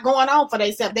have a lot going on for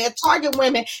themselves. They'll target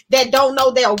women that don't know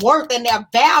their worth and their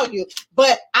value.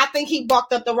 But I think he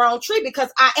barked up the wrong tree,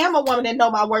 because I am a woman that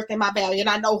know my worth and my value, and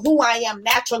I know who I am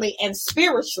naturally and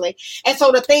spiritually. And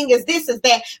so the thing is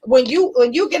that when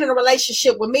you get in a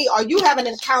relationship with me, or you have an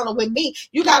encounter with me,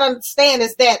 you got to understand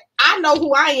is that I know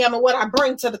who I am and what I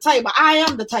bring to the table. I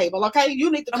am the table. Okay.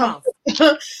 You need to come.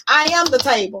 I am the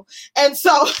table. And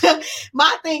so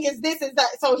my thing is this, is that,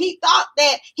 so he thought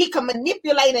that he could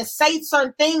manipulate and say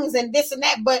certain things and this and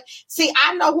that. But see,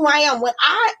 I know who I am.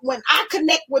 When I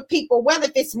connect with people, whether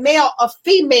it's male or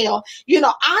female, you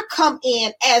know, I come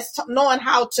in as knowing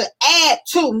how to add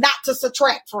to, not to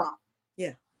subtract from.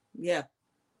 Yeah.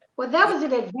 Well, that was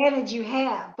an advantage you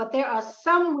have. But there are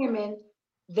some women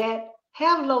that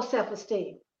have low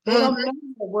self-esteem. They don't know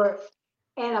their worth.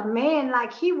 And a man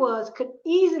like he was could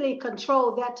easily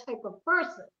control that type of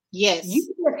person. Yes. You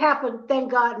just happen,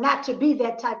 thank God, not to be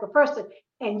that type of person.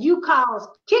 And you cause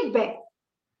kickback.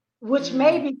 which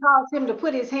maybe caused him to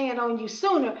put his hand on you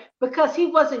sooner because he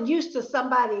wasn't used to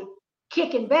somebody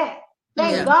kicking back.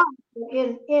 Thank God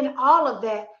in all of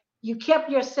that, you kept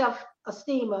your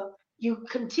self-esteem up. You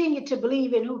continue to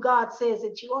believe in who God says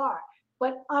that you are.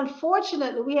 But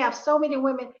unfortunately, we have so many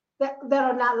women that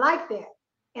are not like that.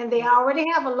 And they already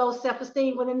have a low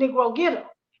self-esteem when a Negro get them.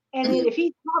 And then if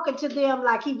he's talking to them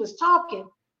like he was talking,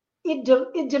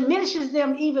 it diminishes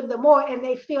them even the more, and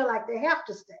they feel like they have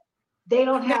to stay. They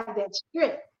don't have that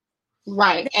strength.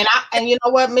 Right. And you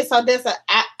know what, Miss Odessa,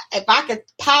 if I could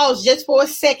pause just for a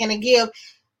second and give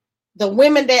the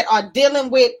women that are dealing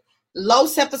with low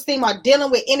self-esteem or dealing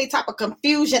with any type of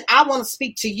confusion, I want to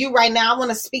speak to you right now. I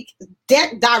want to speak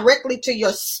directly to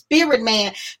your spirit,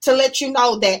 man, to let you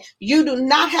know that you do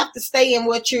not have to stay in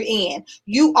what you're in.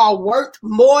 You are worth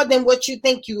more than what you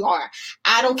think you are.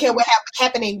 I don't care what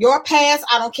happened in your past.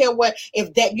 I don't care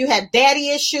if that you had daddy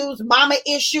issues, mama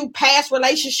issue, past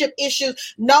relationship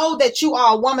issues. Know that you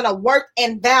are a woman of worth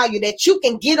and value, that you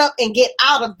can get up and get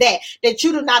out of that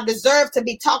you do not deserve to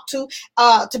be talked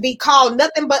to be called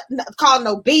nothing but called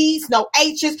no B's, no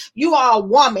H's. You are a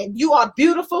woman. You are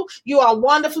beautiful. You are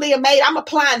wonderfully made. I'm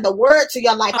applying the word to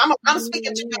your life. I'm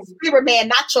speaking to your spirit, man,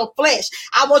 not your flesh.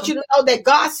 I want you to know that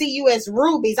God see you as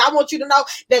rubies. I want you to know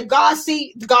that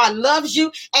God loves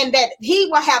you, and that he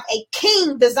will have a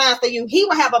king design for you. He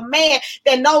will have a man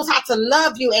that knows how to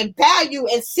love you and value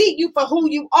and see you for who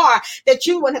you are, that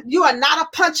you are not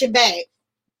a punching bag.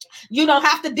 You don't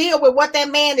have to deal with what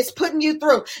that man is putting you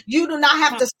through. You do not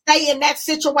have to stay in that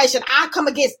situation. I come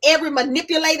against every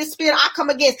manipulated spirit. I come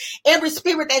against every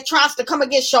spirit that tries to come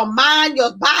against your mind,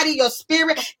 your body, your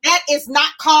spirit. That is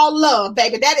not called love,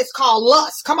 baby. That is called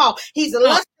lust. Come on. He's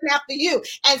lusting after you.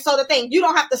 And so the thing, you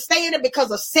don't have to stay in it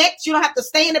because of sex. You don't have to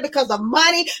stay in it because of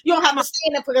money. You don't have to stay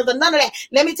in it because of none of that.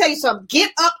 Let me tell you something.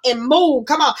 Get up and move.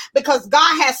 Come on. Because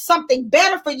God has something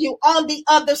better for you on the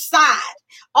other side.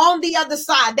 On the other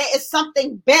side, there is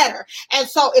something better. And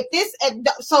so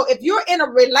if you're in a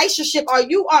relationship or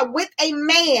you are with a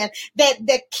man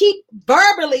that keep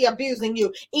verbally abusing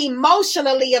you,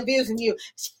 emotionally abusing you,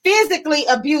 physically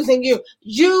abusing you,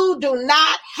 you do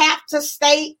not have to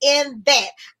stay in that.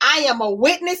 I am a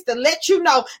witness to let you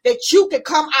know that you can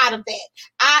come out of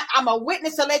that. I'm a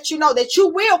witness to let you know that you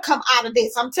will come out of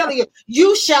this. I'm telling you,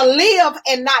 you shall live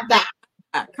and not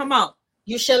die. Come on.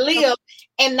 You shall live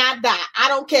and not die. I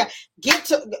don't care.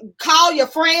 Call your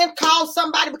friend, call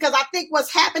somebody, because I think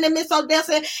what's happening, Miss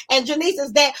Odessa and Jennice,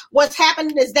 is that what's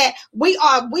happening is that we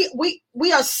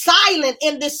are silent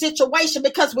in this situation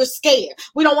because we're scared.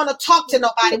 We don't want to talk to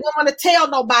nobody. We don't want to tell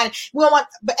nobody.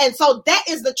 And so that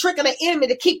is the trick of the enemy,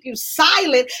 to keep you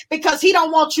silent, because he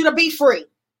don't want you to be free.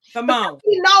 Come on.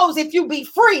 He knows if you be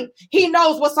free, he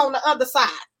knows what's on the other side.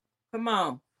 Come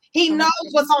on. He knows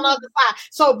what's on the other side.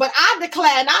 So, but I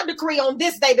declare and I decree on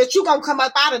this day that you're going to come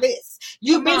up out of this.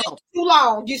 You've been too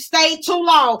long. You stayed too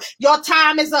long. Your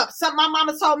time is up. My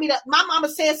mama told me that. My mama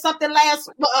said something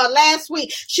last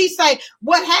week. She said,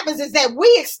 what happens is that we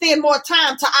extend more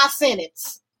time to our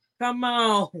sentence. Come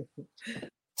on.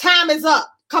 Time is up.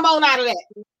 Come on out of that.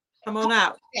 Come on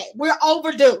out. We're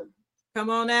overdue. Come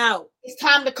on out. It's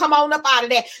time to come on up out of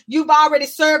that. You've already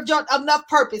served your enough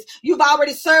purpose. You've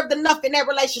already served enough in that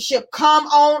relationship. Come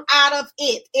on out of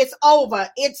it. It's over.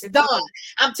 It's done.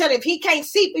 I'm telling you, if he can't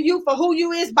see for you for who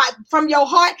you is from your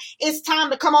heart, it's time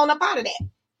to come on up out of that.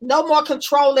 No more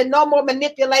controlling, no more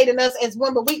manipulating us as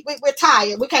women. We're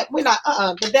tired. We're not,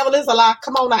 the devil is a lie.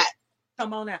 Come on out.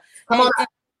 Come on out. Come on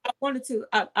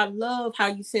out. I love how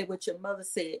you said what your mother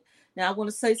said. Now, I want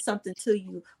to say something to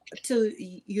you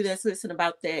that's listening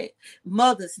about that.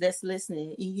 Mothers that's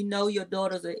listening, and you know your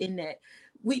daughters are in that.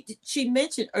 Brandi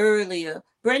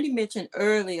mentioned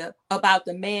earlier about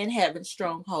the man having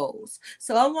strongholds.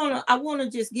 So I want to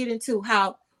just get into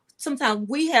how sometimes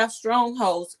we have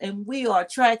strongholds and we are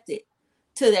attracted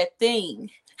to that thing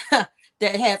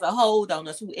that has a hold on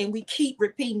us, and we keep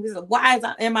repeating this. Why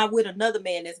am I with another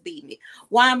man that's beating me?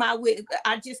 Why am I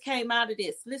just came out of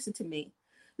this? Listen to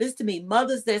me,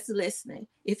 mothers that's listening.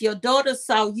 If your daughter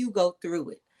saw you go through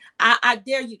it, I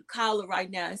dare you to call her right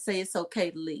now and say it's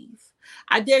okay to leave.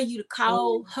 I dare you to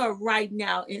call her right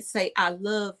now and say, I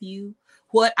love you.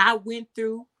 What I went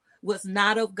through was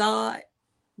not of God.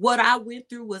 What I went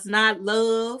through was not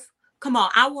love. Come on,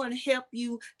 I want to help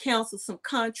you cancel some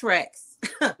contracts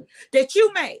that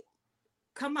you made.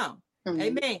 Come on.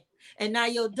 Amen. And now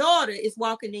your daughter is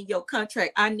walking in your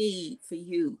contract. I need for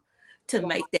you to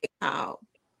make that call.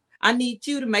 I need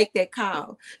you to make that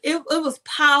call. It was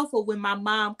powerful when my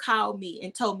mom called me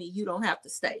and told me you don't have to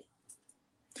stay.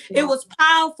 It was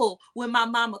powerful when my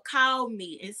mama called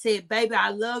me and said, baby, I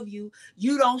love you.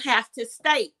 You don't have to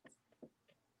stay.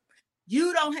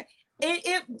 You don't have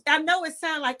it. I know it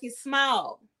sounds like it's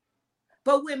small,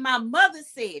 but when my mother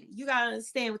said it, you got to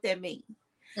understand what that means.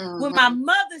 When my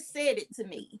mother said it to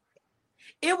me,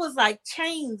 it was like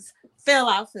chains fell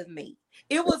off of me.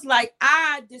 It was like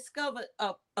I discovered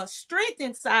a strength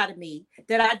inside of me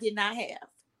that I did not have.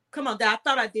 Come on, that I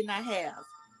thought I did not have.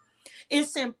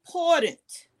 It's important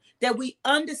that we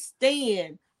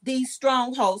understand these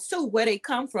strongholds too, where they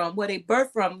come from, where they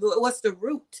birth from, what's the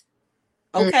root.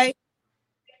 Okay?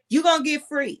 You're going to get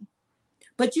free,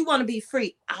 but you want to be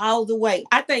free all the way.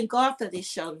 I thank God for this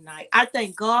show tonight. I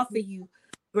thank God for you,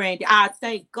 Brandi. I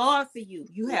thank God for you.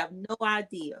 You have no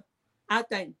idea. I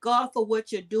thank God for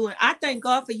what you're doing. I thank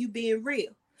God for you being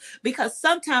real, because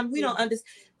sometimes we don't understand.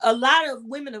 A lot of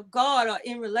women of God are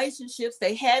in relationships.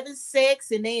 They having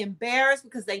sex and they embarrassed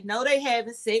because they know they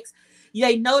having sex.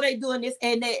 They know they doing this,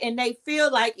 and they feel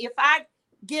like if I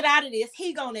get out of this,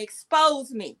 he gonna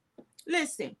expose me.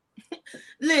 Listen.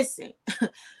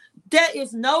 There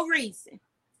is no reason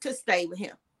to stay with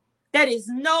him. That is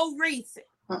no reason.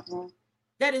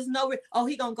 That is no reason. Oh,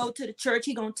 he gonna go to the church.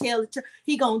 He gonna tell the church.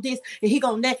 He gonna this and he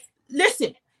gonna that.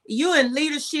 Listen, you in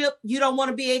leadership, you don't want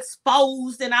to be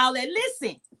exposed and all that.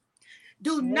 Listen,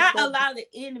 do not allow the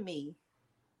enemy,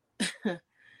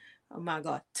 oh my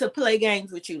God, to play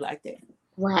games with you like that.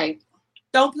 Right.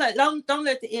 Don't let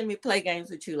the enemy play games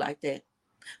with you like that.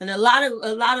 And a lot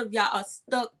of y'all are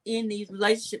stuck in these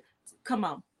relationships. Come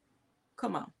on.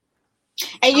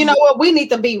 And you know what? We need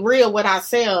to be real with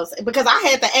ourselves, because I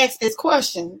had to ask this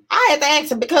question. I had to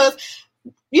ask it because,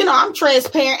 you know, I'm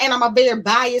transparent and I'm a very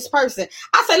biased person.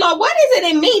 I say, Lord, what is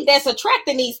it in me that's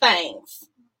attracting these things?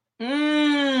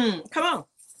 Come on.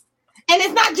 And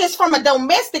it's not just from a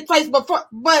domestic place,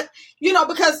 but you know,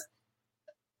 because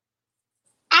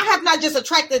I have not just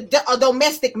attracted a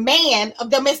domestic man, a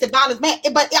domestic violence man,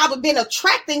 but I've been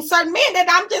attracting certain men that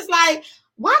I'm just like,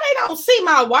 why they don't see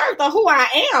my worth or who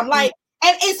I am? Like,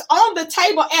 and it's on the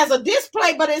table as a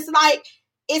display, but it's like,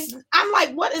 I'm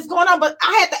like, what is going on? But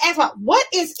I had to ask, what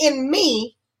is in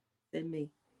me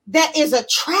that is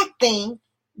attracting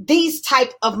these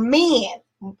type of men?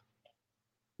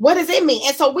 What is in me?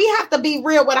 And so we have to be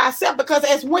real with ourselves, because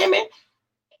as women,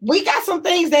 we got some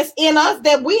things that's in us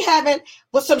that we haven't,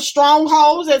 with some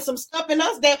strongholds and some stuff in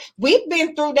us that we've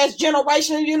been through, that's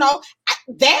generation, you know,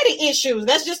 daddy issues.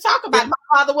 Let's just talk about it.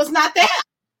 My father was not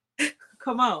there.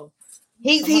 Come on.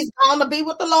 He's gone to be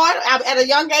with the Lord. At a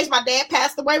young age, my dad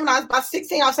passed away when I was about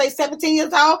 16, I'll say 17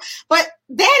 years old. But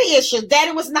daddy issues.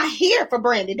 Daddy was not here for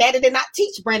Brandi. Daddy did not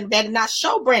teach Brandi. Daddy did not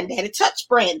show Brandi. Daddy touched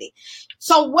Brandi.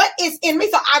 So what is in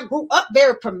me? So I grew up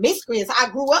very promiscuous. I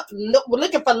grew up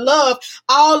looking for love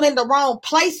all in the wrong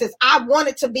places. I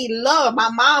wanted to be loved. My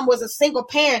mom was a single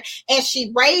parent and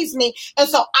she raised me. And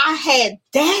so I had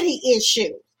daddy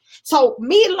issues. So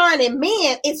me learning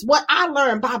men is what I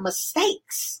learned by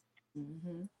mistakes.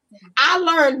 Mm-hmm. I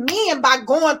learned men by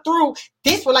going through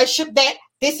this relationship,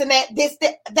 this and that.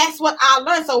 That's what I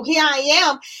learned. So here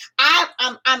I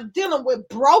am. I'm dealing with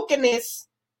brokenness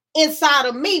inside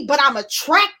of me, but I'm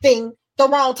attracting the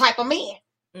wrong type of men.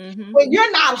 Mm-hmm. When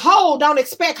you're not whole, don't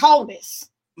expect wholeness.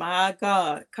 My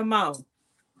God, come on.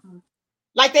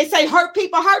 Like they say, hurt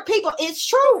people. It's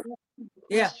true.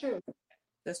 Yeah,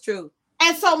 that's true.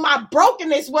 And so my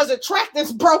brokenness was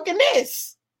attracting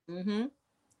brokenness. Mm-hmm.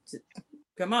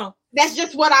 Come on. That's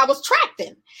just what I was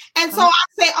attracting. And so I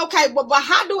said, okay, well, but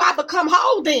how do I become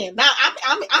whole then? Now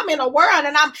I'm in a world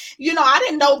and I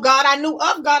didn't know God. I knew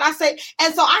of God. I said,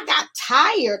 and so I got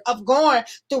tired of going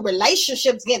through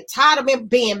relationships, getting tired of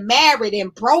being married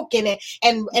and broken and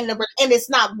it's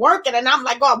not working. And I'm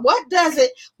like, God, what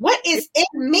is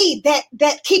in me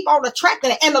that keep on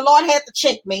attracting it? And the Lord had to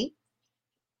check me.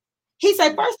 He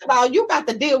said, first of all, you got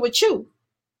to deal with you.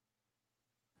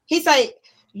 He said,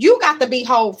 you got to be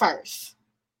whole first.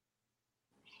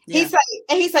 Yeah.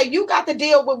 He said, you got to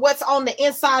deal with what's on the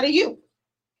inside of you.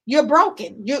 You're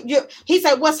broken. He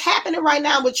said, what's happening right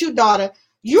now with you, daughter?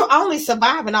 You're only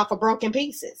surviving off of broken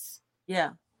pieces.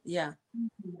 Yeah.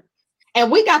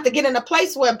 And we got to get in a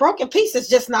place where broken pieces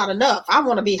just not enough. I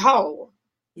want to be whole.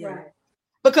 Yeah. Right.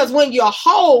 Because when you're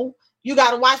whole, you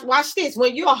got to watch this.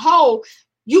 When you're whole,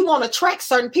 you want to attract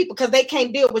certain people because they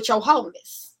can't deal with your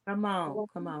wholeness. Come on.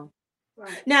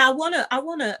 Right. Now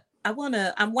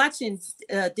I'm watching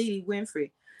Dee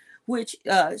Winfrey, which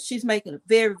she's making a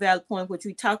very valid point, which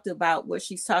we talked about, what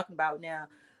she's talking about now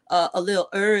a little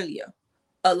earlier.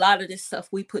 A lot of this stuff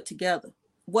we put together.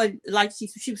 What, like she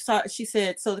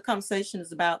said, so the conversation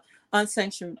is about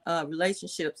unsanctioned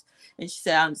relationships, and she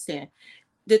said, I understand.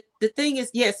 the thing is,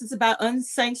 yes, it's about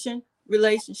unsanctioned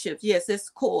relationships. Yes, it's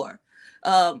core.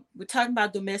 We're talking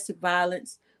about domestic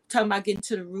violence, talking about getting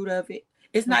to the root of it.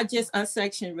 It's not just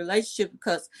unsanctioned relationship,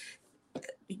 because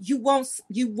you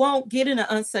won't get in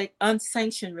an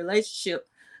unsanctioned relationship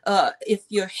if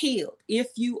you're healed, if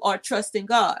you are trusting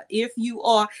God, if you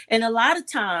are, and a lot of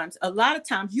times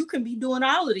you can be doing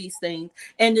all of these things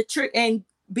and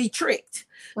be tricked.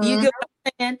 You get what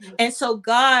I'm saying? And so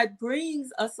God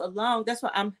brings us along. That's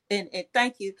why and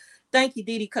thank you,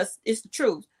 Didi, because it's the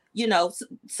truth.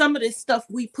 Some of this stuff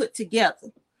we put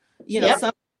together.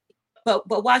 Some,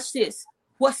 but watch this.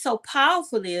 What's so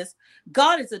powerful is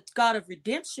God is a God of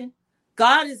redemption.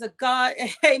 God is a God,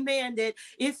 amen, that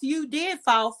if you did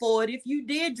fall for it, if you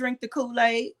did drink the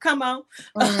Kool-Aid, come on,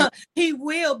 he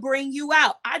will bring you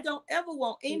out. I don't ever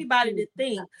want anybody to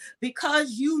think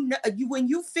because when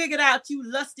you figured out you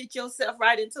lusted yourself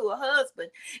right into a husband,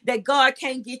 that God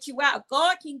can't get you out.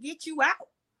 God can get you out.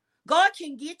 God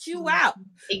can get you out.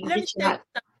 Let me tell you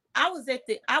something. I was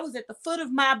at the foot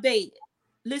of my bed.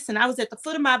 Listen, I was at the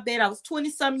foot of my bed. I was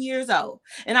 20-some years old.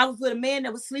 And I was with a man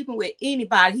that was sleeping with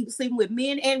anybody. He was sleeping with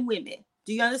men and women.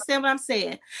 Do you understand what I'm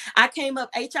saying? I came up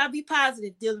HIV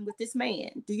positive dealing with this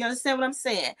man. Do you understand what I'm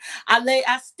saying?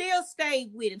 I still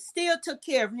stayed with him, still took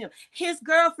care of him. His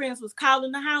girlfriends was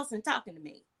calling the house and talking to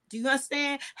me. Do you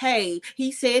understand? Hey,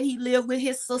 he said he lived with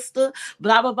his sister,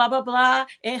 blah, blah, blah, blah, blah,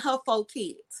 and her 4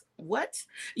 kids. What?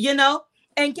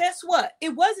 And guess what?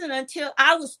 It wasn't until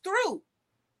I was through.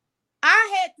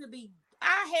 I had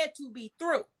to be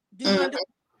through. Do you understand?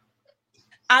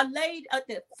 I laid at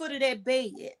the foot of that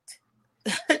bed.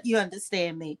 You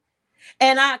understand me?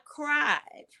 And I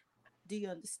cried. Do you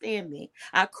understand me?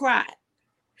 I cried.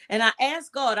 And I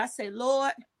asked God, I said,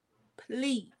 Lord,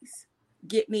 please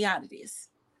get me out of this.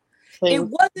 It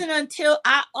wasn't until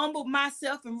I humbled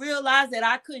myself and realized that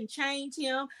I couldn't change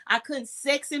him. I couldn't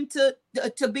sex him to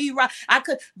be right.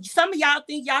 Some of y'all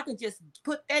think y'all can just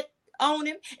put that on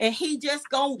him and he just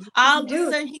all of a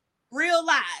sudden he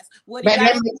realize what he got.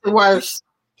 That makes it worse.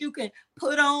 You can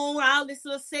put on all this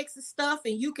little sexy stuff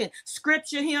and you can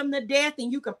scripture him to death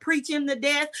and you can preach him to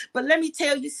death. But let me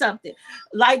tell you something.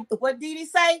 Like what did he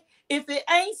say? If it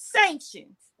ain't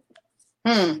sanctioned,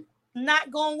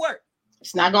 not gonna work.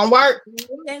 It's not gonna work.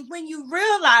 And when you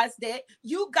realize that,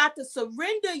 you got to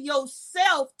surrender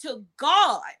yourself to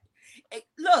God.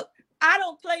 Look, I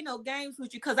don't play no games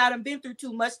with you because I done been through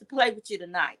too much to play with you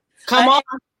tonight. Come on.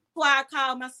 That's why I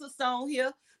call my sister on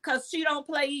here, because she don't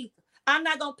play either. I'm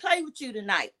not going to play with you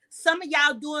tonight. Some of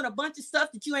y'all doing a bunch of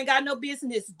stuff that you ain't got no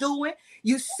business doing.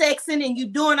 You sexing and you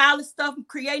doing all this stuff and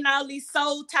creating all these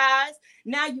soul ties.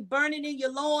 Now you burning in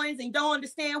your loins and don't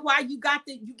understand why you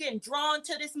getting drawn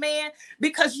to this man,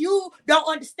 because you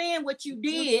don't understand what you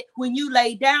did when you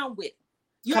laid down with him.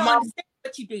 You don't understand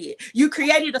what you did. You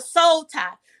created a soul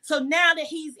tie. So now that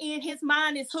he's in, his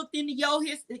mind is hooked into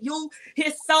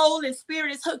his soul and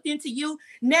spirit is hooked into you.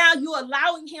 Now you're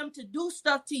allowing him to do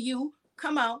stuff to you.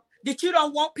 Come on. That you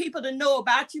don't want people to know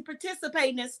about. You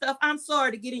participating in stuff. I'm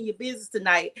sorry to get in your business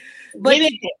tonight, but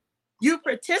you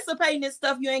participating in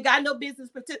stuff you ain't got no business.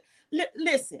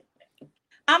 Listen,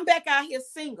 I'm back out here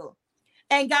single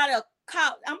and got a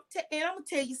call. And I'm gonna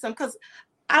tell you something, because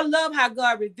I love how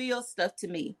God reveals stuff to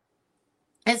me.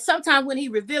 And sometimes when he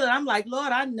reveals it, I'm like,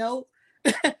 Lord, I know,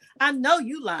 I know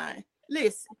you lying.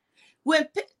 Listen,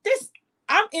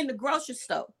 I'm in the grocery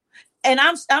store and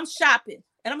I'm shopping.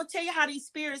 And I'm going to tell you how these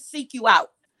spirits seek you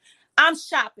out. I'm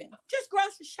shopping, just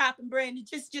grocery shopping, Brandi,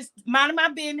 just minding my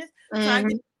business, trying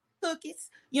to get cookies.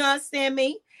 You understand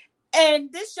me?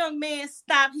 And this young man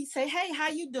stopped. He said, hey, how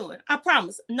you doing? I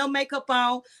promise, no makeup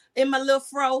on, in my little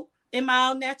fro, in my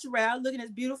all natural, looking as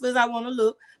beautiful as I want to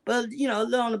look, but, a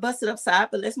little on the busted up side,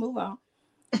 but let's move on.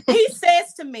 He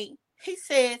says to me,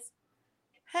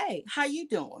 hey, how you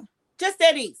doing? Just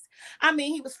that easy. I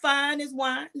mean, he was fine as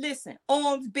wine. Listen,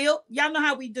 arms built. Y'all know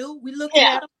how we do. We looking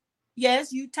at him.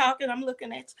 Yes, you talking. I'm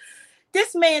looking at you.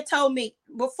 This man told me,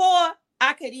 before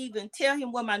I could even tell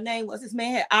him what my name was, this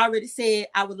man had already said,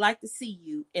 I would like to see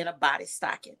you in a body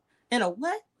stocking. In a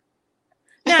what?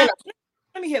 Now,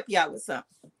 let me help y'all with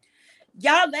something.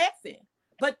 Y'all laughing,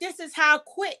 but this is how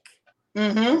quick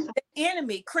the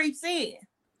enemy creeps in.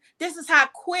 This is how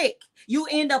quick you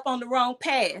end up on the wrong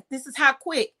path. This is how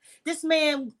quick. This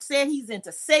man said he's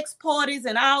into sex parties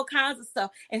and all kinds of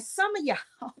stuff. And some of y'all,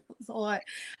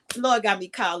 Lord got me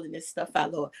calling this stuff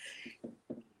out, Lord.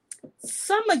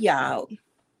 Some of y'all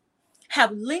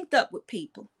have linked up with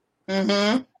people.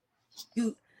 And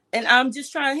I'm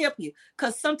just trying to help you,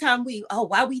 because sometimes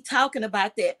why we talking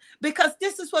about that? Because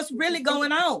this is what's really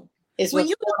going on. When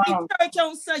you leave church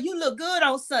on Sunday, you look good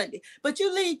on Sunday, but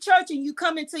you leave church and you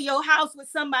come into your house with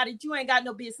somebody that you ain't got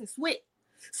no business with.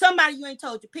 Somebody you ain't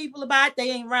told your people about,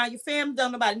 they ain't around your family,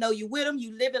 don't nobody know you with them,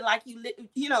 you living like you live,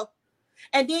 you know.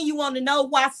 And then you want to know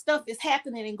why stuff is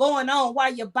happening and going on, why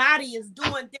your body is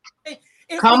doing different things.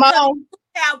 It's Come because on. you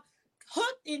have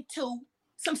hooked into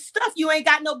some stuff you ain't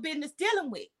got no business dealing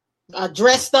with. A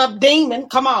dressed up demon.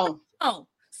 Come on.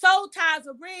 Soul ties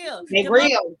are real. They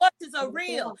real. Forces are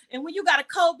real. And when you got a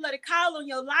cold-blooded call on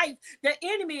your life, the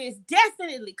enemy is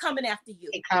definitely coming after you.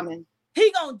 They coming. He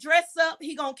gonna dress up.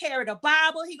 He gonna carry the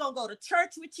Bible. He gonna go to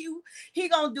church with you. He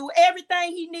gonna do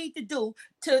everything he need to do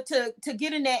to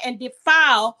get in there and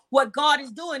defile what God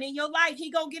is doing in your life. He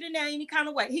gonna get in there any kind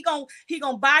of way. He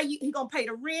gonna buy you. He gonna pay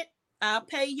the rent. I'll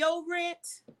pay your rent.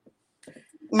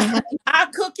 Mm-hmm.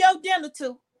 I'll cook your dinner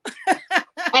too.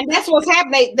 And that's what's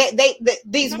happening.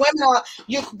 These women are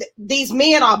these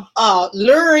men are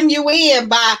luring you in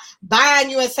by buying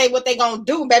you and say what they gonna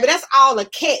do, baby. That's all a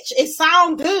catch. It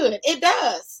sounds good. It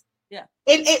does. Yeah.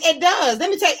 It does. Let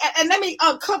me tell you, and let me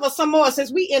uncover some more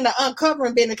since we in the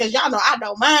uncovering business, because y'all know I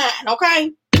don't mind.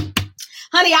 Okay,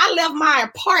 honey, I left my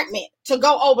apartment to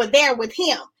go over there with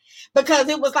him. Because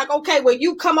it was like, okay, well,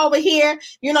 you come over here,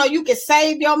 you know, you can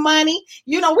save your money.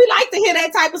 You know, we like to hear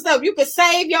that type of stuff. You can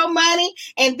save your money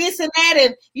and this and that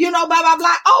and, you know, blah, blah,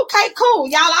 blah. Okay, cool.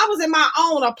 Y'all, I was in my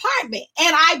own apartment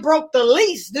and I broke the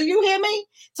lease. Do you hear me?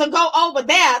 To go over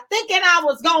there thinking I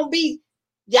was going to be,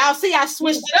 y'all see, I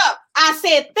switched it up. I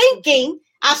said thinking,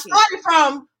 I started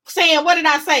from saying, what did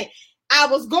I say? I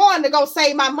was going to go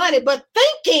save my money, but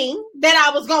thinking that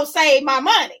I was going to save my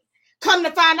money. Come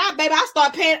to find out, baby, I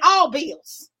start paying all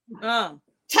bills.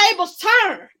 Tables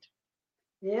turned.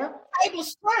 Yeah.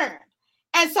 Tables turned.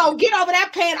 And so get over there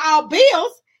paying all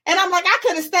bills. And I'm like, I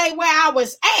could have stayed where I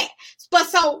was at. But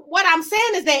so what I'm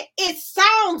saying is that it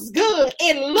sounds good.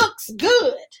 It looks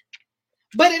good.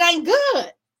 But it ain't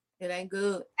good. It ain't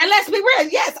good. And let's be real.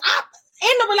 Yes, in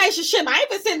the relationship, I ain't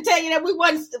been sitting tell you that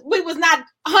we was not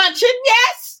hunching.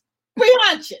 Yes, we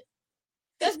hunching.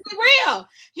 Let's be real,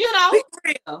 you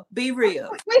know. Be real.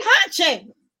 We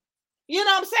hunching, you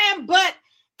know what I'm saying? But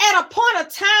at a point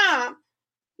of time,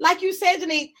 like you said,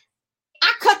 Jennice,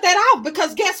 I cut that off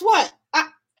because guess what?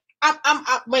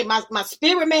 Wait, my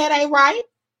spirit man ain't right.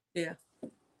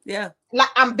 Yeah. Like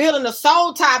I'm building a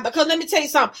soul tie, because let me tell you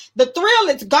something. The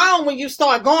thrill is gone when you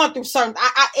start going through certain.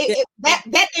 That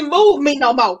didn't move me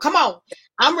no more. Come on,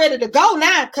 I'm ready to go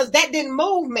now because that didn't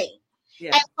move me.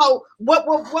 Yeah. And so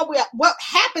what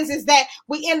happens is that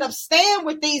we end up staying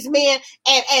with these men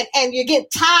and you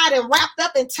get tired and wrapped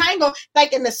up and tangled,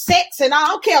 thinking the sex, and I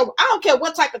don't care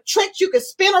what type of tricks you can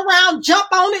spin around,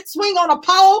 jump on it, swing on a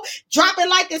pole, drop it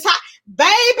like it's hot.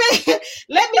 Baby,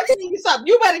 let me tell you something.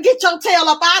 You better get your tail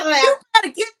up out of there. You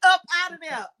better get up out of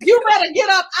there. You better get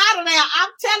up out of there. I'm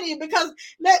telling you, because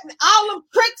all them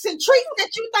tricks and treats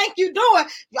that you think you're doing,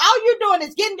 all you're doing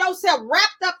is getting yourself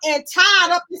wrapped up and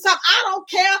tied up in something. I don't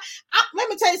care. Let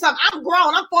me tell you something. I'm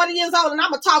grown. I'm 40 years old, and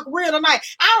I'm going to talk real tonight.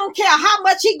 I don't care how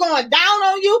much he going down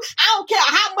on you. I don't care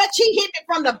how much he hit it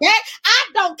from the back. I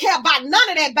don't care about none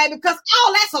of that, baby, because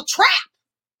all that's a trap.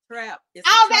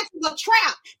 All that is a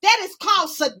trap. That is called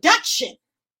seduction.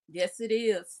 Yes, it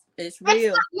is. It's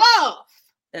real. That's not love.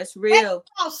 That's real. That's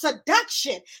called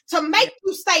seduction, to make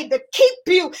you stay, to keep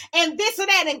you and this and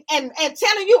that, and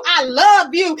telling you I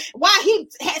love you while he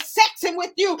had sexing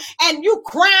with you and you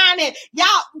crying, and y'all,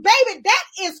 baby, that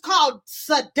is called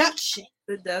seduction.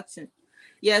 Seduction.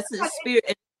 Yes, it's a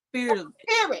spirit.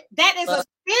 Spirit. That is a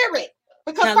spirit.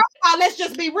 Because first of all, let's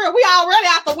just be real. We already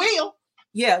out the wheel.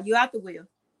 Yeah, you out the wheel.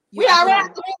 We already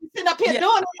out the wheel, sitting up here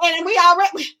doing it, and we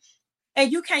already.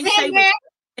 And you can't say.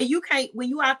 And you can't, when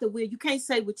you out the wheel, you can't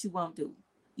say what you won't do.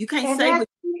 You can't and say what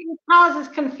it causes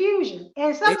confusion.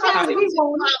 And sometimes we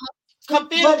won't. But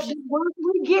once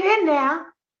we get in there,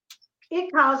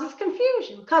 it causes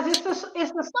confusion because it's a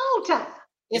soul tie.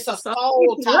 It's a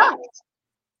soul tie.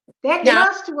 That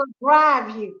lust will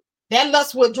drive you. That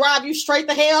lust will drive you straight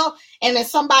to hell and in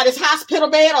somebody's hospital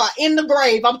bed or in the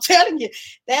grave. I'm telling you,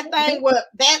 that thing will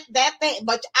that thing.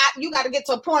 But you got to get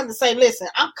to a point to say, listen,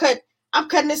 I'm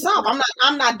cutting this off.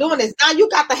 I'm not doing this. Now you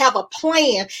got to have a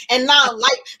plan. And now,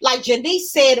 like Jennice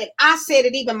said it, I said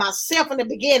it even myself in the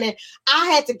beginning. I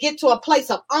had to get to a place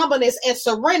of humbleness and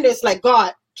surrender. It's like,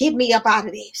 God, get me up out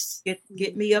of this.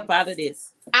 Get me up out of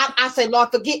this. I say, Lord,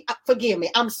 forgive me.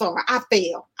 I'm sorry. I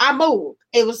failed. I moved.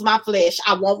 It was my flesh.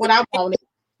 I want what I wanted.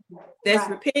 That's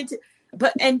repentant.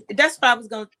 And that's what I was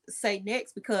going to say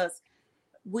next, because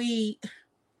when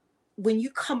you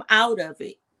come out of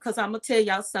it, because I'm going to tell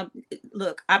y'all something.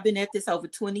 Look, I've been at this over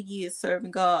 20 years serving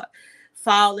God.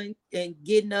 falling and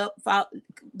getting up,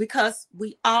 because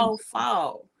we all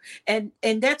fall. And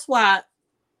that's why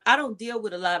I don't deal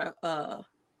with a lot of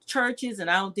churches, and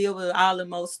I don't deal with all the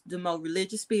most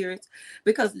religious spirits,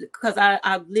 because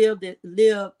I'm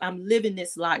living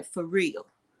this life for real.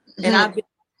 And I've been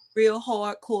real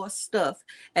hardcore stuff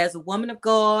as a woman of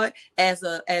God, as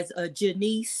a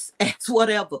Janice, as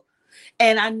whatever.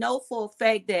 And I know for a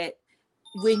fact that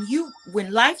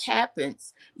when life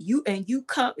happens, you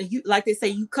come, like they say,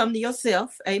 you come to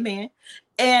yourself, amen.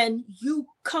 And you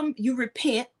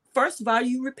repent. First of all,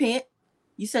 you repent.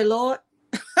 You say, Lord,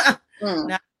 now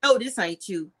I know this ain't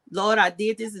you. Lord, I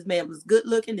did this. This man was good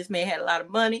looking. This man had a lot of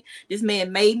money. This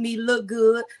man made me look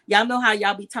good. Y'all know how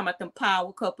y'all be talking about them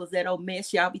power couples, that old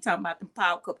mess. Y'all be talking about them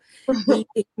power couples.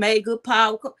 He made good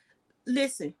power couple.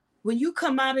 Listen, when you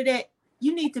come out of that,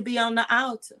 you need to be on the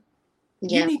altar.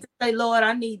 Yeah. You need to say, Lord,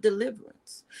 I need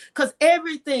deliverance. Because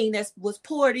everything that was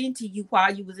poured into you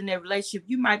while you was in that relationship,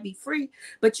 you might be free,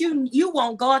 but you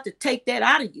want God to take that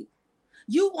out of you.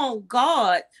 You want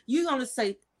God, you're going to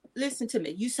say, listen to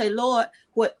me. You say, Lord,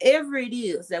 whatever it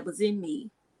is that was in me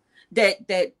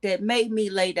that made me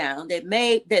lay down, that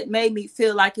made me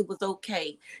feel like it was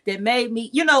okay, that made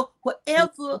me,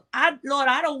 whatever, Lord,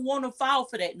 I don't want to fall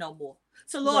for that no more.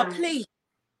 So Lord, please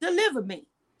deliver me.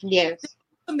 Yes.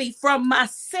 Deliver me from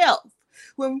myself.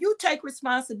 When you take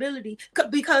responsibility,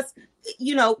 because,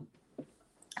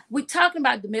 we're talking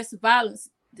about domestic violence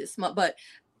this month, but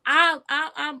I'm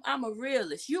a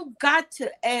realist. You got to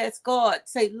ask God,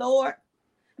 say, Lord,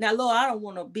 I don't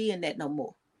want to be in that no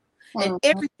more. And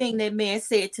everything that man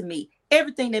said to me,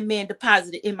 everything that man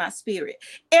deposited in my spirit,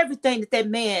 everything that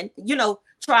man,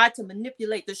 tried to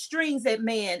manipulate, the strings that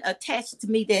man attached to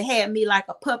me that had me like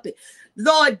a puppet.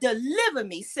 Lord, deliver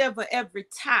me, sever every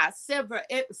tie, sever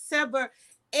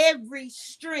every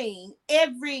string,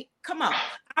 come on.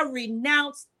 I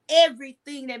renounce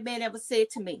everything that man ever said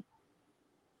to me.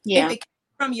 Yeah. If it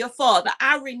came from your father,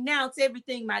 I renounce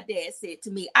everything my dad said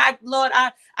to me. I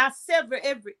sever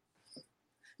every.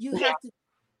 You have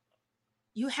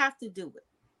to do it.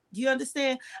 Do you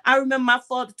understand? I remember my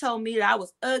father told me that I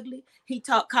was ugly. He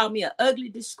called me an ugly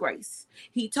disgrace.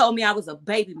 He told me I was a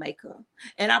baby maker.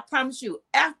 And I promise you,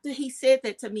 after he said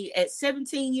that to me at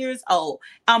 17 years old,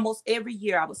 almost every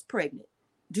year I was pregnant.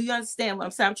 Do you understand what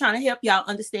I'm saying? I'm trying to help y'all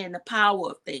understand the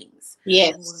power of things.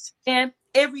 Yes. And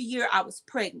every year I was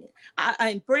pregnant.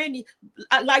 And Brandi,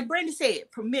 like Brandi said,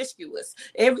 promiscuous.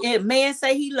 Every man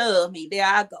say he loved me. There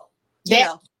I go.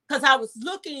 Because I was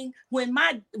looking when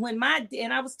my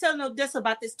and I was telling Odessa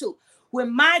about this too.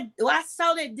 When I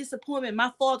saw that disappointment,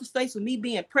 my father's face with me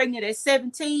being pregnant at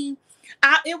 17,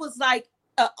 it was like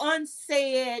an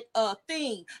unsaid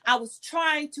thing. I was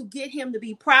trying to get him to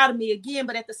be proud of me again,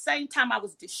 but at the same time, I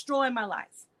was destroying my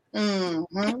life.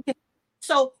 Mm-hmm.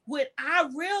 So when I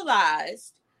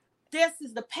realized this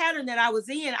is the pattern that I was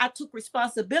in, I took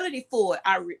responsibility for it.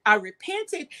 I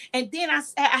repented, and then I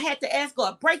had to ask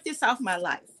God, break this off my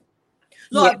life.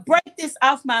 Lord, break this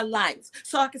off my life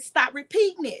so I can stop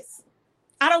repeating this.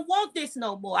 I don't want this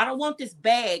no more. I don't want this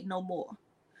bag no more.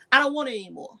 I don't want it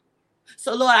anymore.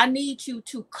 So, Lord, I need you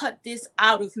to cut this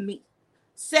out of me.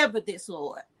 Sever this,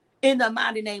 Lord, in the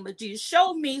mighty name of Jesus.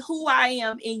 Show me who I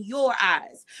am in your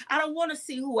eyes. I don't want to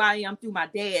see who I am through my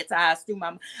dad's eyes,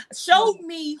 show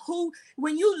me who,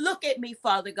 when you look at me,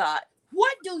 Father God,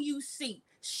 what do you see?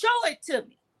 Show it to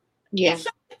me. Yeah. Show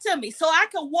it to me so I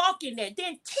can walk in that.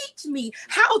 Then teach me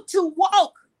how to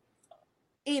walk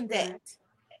in that.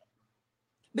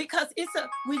 Because it's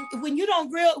when you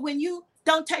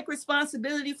don't take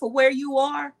responsibility for where you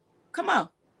are, come on.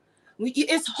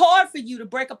 It's hard for you to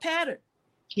break a pattern.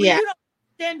 When you don't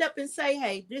stand up and say,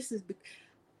 hey, this is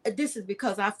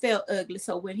because I felt ugly.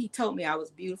 So when he told me I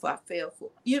was beautiful, I fell for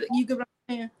it. You get what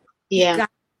I'm saying? Yeah. You got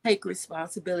to take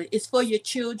responsibility. It's for your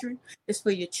children. It's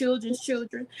for your children's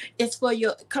children. It's for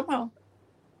your, come on.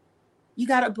 You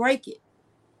got to break it.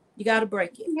 You got to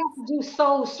break it. You have to do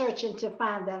soul searching to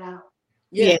find that out.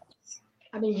 Yeah.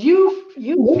 I mean, you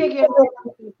figured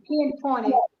out,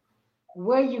 pinpointed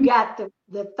where you got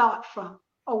the thought from,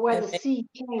 or where the seed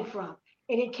came from.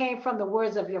 And it came from the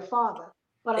words of your father.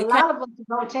 But a lot of us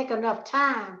don't take enough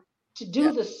time to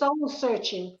do the soul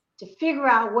searching to figure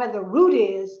out where the root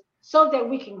is so that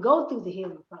we can go through the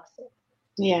healing process.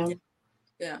 Yeah.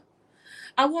 Yeah.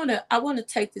 I want to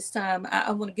take this time.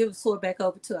 I want to give the floor back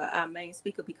over to our main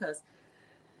speaker, because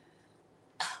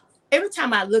every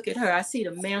time I look at her, I see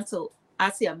a mantle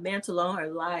on her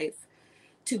life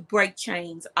to break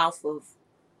chains off of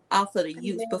the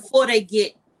youth before they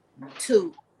get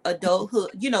to adulthood.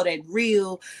 That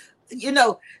real,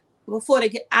 before they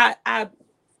get,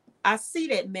 I see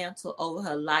that mantle over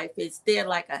her life. It's there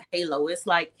like a halo. It's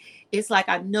like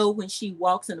I know when she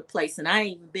walks in a place, and I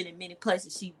ain't even been in many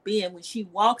places she's been. When she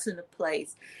walks in a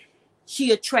place,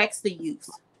 she attracts the youth.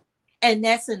 And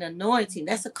that's an anointing.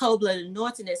 That's a cold-blooded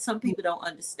anointing that some people don't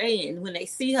understand. When they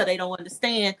see her, they don't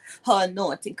understand her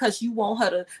anointing, because you want her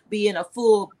to be in a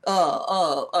full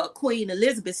Queen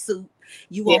Elizabeth suit.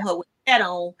 You want her with that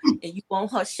on, and you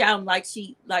want her shouting like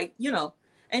she, like, you know,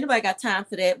 ain't nobody got time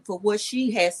for that, for what she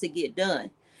has to get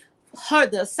done.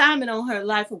 The assignment on her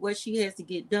life of what she has to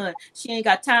get done. She ain't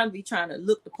got time to be trying to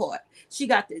look the part. She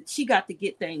got to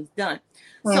get things done.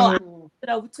 So I put it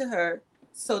over to her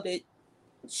so that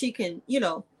she can, you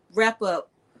know, wrap up,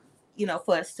 you know,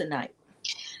 for us tonight.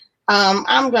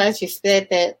 I'm glad you said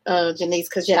that, Janice,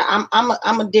 because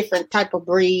I'm a different type of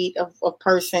breed of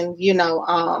person, you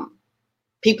know.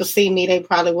 People see me, they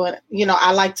probably wouldn't, you know,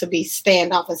 I like to be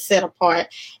standoff and set apart.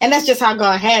 And that's just how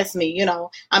God has me, you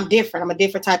know. I'm different. I'm a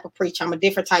different type of preacher. I'm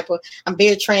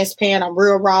very transparent. I'm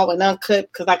real raw and uncut,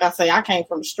 because like I say, I came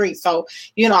from the street. So,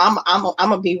 you know, I'm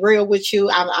going to be real with you.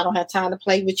 I don't have time to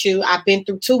play with you. I've been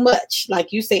through too much.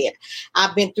 Like you said,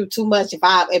 I've been through too much.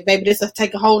 If baby, this will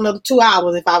take a whole nother 2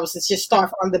 hours if I was to just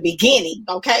start from the beginning.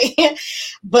 Okay.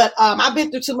 But I've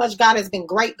been through too much. God has been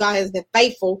great. God has been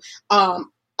faithful.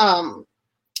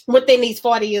 Within these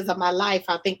 40 years of my life,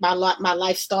 I think my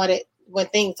life started when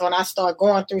I started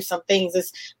going through some things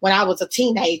is when I was a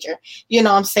teenager, you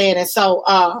know what I'm saying? And so,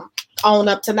 on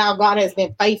up to now, God has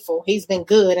been faithful. He's been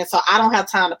good. And so I don't have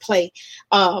time to play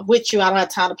with you. I don't have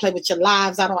time to play with your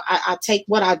lives. I take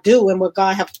what I do and what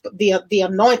God has, the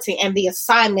anointing and the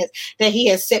assignments that he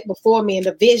has set before me and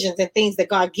the visions and things that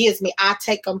God gives me. I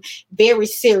take them very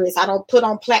serious. I don't put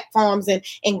on platforms and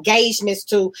engagements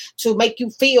to make you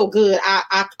feel good.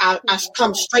 I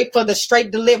come straight for the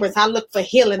straight deliverance. I look for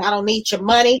healing. I don't need your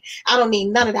money. I don't need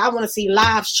none of that. I want to see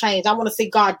lives change. I want to see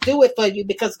God do it for you,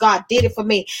 because God did it for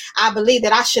me. I believe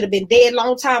that I should have been dead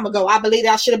long time ago. I believe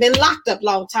that I should have been locked up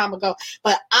long time ago.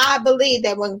 But I believe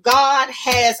that when God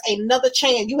has another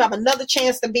chance, you have another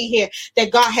chance to be here,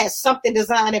 that God has something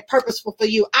designed and purposeful for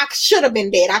you. I should have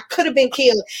been dead. I could have been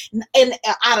killed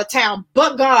out of town,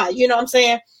 but God, you know what I'm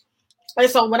saying? And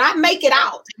so when I make it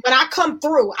out, when I come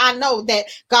through, I know that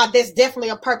God, there's definitely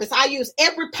a purpose. I use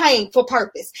every pain for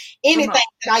purpose. Anything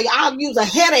that I'll use a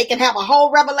headache and have a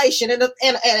whole revelation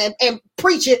and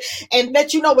preach it and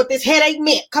let you know what this headache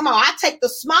meant. Come on, I take the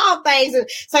small things and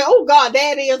say, oh God,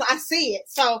 there it is. I see it.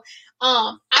 So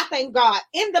I thank God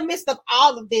in the midst of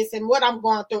all of this and what I'm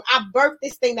going through, I birthed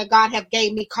this thing that God have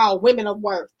gave me called Women of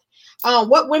Worth.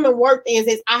 What Women Worth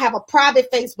is I have a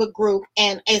private Facebook group,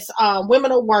 and it's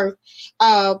Women of Worth,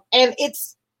 and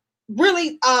it's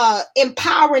really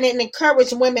empowering and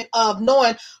encouraging women of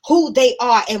knowing who they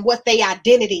are and what their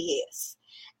identity is.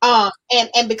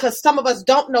 And because some of us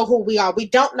don't know who we are, we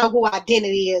don't know who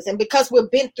identity is, and because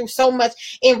we've been through so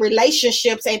much in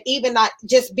relationships, and even not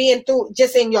just being through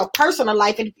just in your personal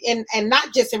life, and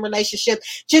not just in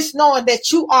relationships, just knowing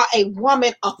that you are a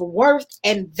woman of worth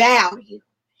and value.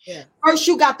 Yeah. First,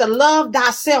 you got to love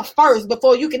thyself first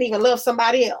before you can even love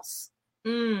somebody else.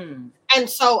 And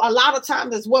so a lot of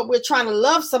times is what we're trying to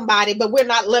love somebody, but we're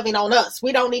not loving on us.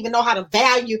 We don't even know how to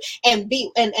value and be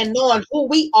and knowing who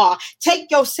we are. Take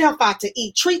yourself out to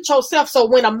eat. Treat yourself so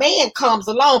when a man comes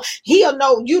along, he'll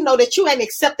know, you know, that you ain't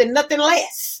accepting nothing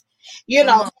less. You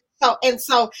know.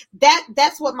 So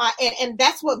that's what and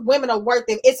that's what Women of Worth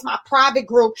is. It's my private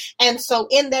group. And so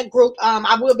in that group,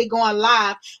 I will be going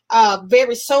live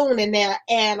very soon in there.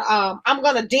 And I'm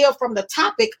going to deal from the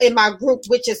topic in my group,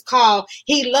 which is called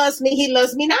He Loves Me, He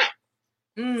Loves Me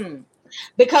Not.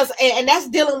 Because, and that's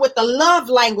dealing with the love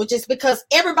languages, because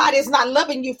everybody is not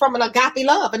loving you from an agape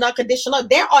love, an unconditional love.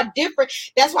 There are different.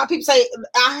 That's why people say,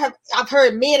 I've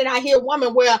heard men and I hear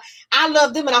women where I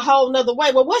love them in a whole nother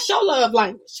way. Well, what's your love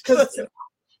language? Because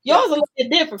yours is a little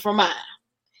bit different from mine.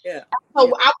 Yeah. So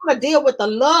I want to deal with the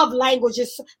love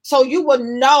languages so you will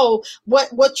know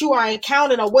what you are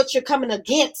encountering or what you're coming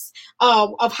against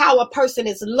of how a person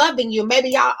is loving you.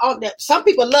 Maybe some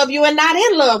people love you and not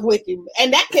in love with you,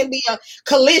 and that can be a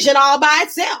collision all by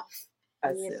itself.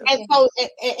 And so,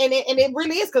 and it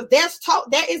really is, because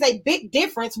there is a big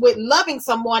difference with loving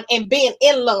someone and being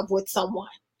in love with someone.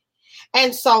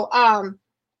 And so,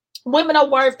 Women of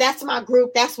Worth, that's my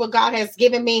group. That's what God has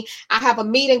given me. I have a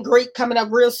meet and greet coming up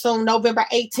real soon, November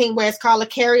 18th, where it's called a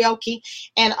karaoke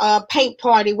and a paint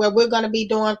party, where we're going to be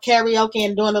doing karaoke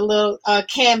and doing a little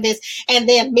canvas. And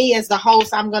then me as the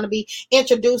host, I'm going to be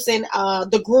introducing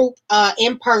the group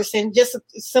in person, just a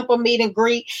simple meet and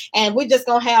greet. And we're just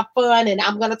going to have fun. And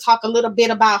I'm going to talk a little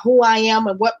bit about who I am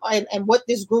and what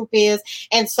this group is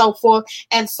and so forth.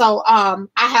 And so I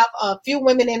have a few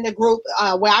women in the group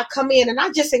where I come in and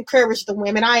I just encourage the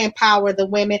women. I empower the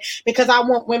women because I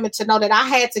want women to know that I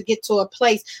had to get to a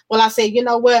place where I say, you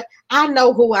know what? I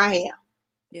know who I am.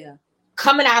 Yeah.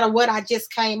 Coming out of what I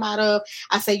just came out of,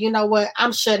 I say, you know what?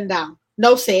 I'm shutting down.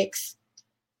 No sex.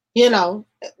 No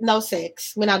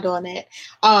sex. We're not doing that.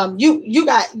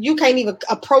 You can't even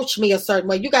approach me a certain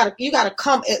way. You gotta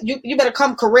come. You better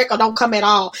come correct or don't come at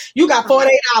all. You got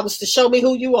 48 hours to show me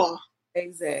who you are.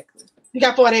 Exactly. You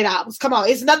got 48 hours. Come on.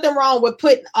 It's nothing wrong with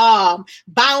putting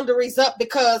boundaries up,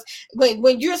 because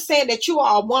when you're saying that you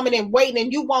are a woman in waiting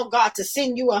and you want God to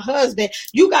send you a husband,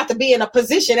 you got to be in a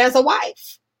position as a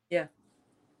wife. Yeah.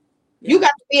 You got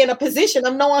to be in a position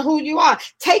of knowing who you are.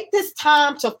 Take this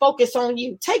time to focus on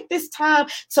you. Take this time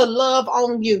to love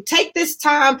on you. Take this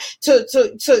time to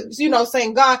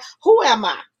saying, God, who am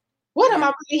I? What am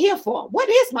I really here for? What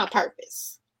is my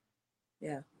purpose?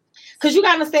 Yeah. Because you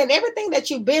got to understand, everything that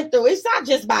you've been through, it's not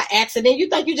just by accident. You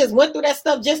think you just went through that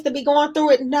stuff just to be going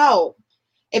through it? No.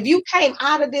 If you came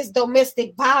out of this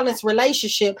domestic violence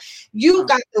relationship, you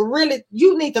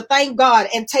need to thank God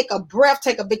and take a breath,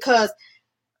 because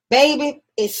baby,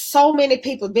 it's so many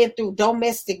people been through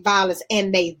domestic violence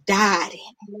and they died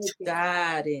in it.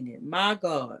 Died in it. My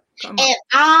God. Come on. And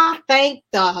I thank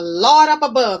the Lord up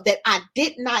above that I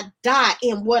did not die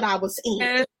in what I was in.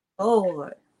 Yes,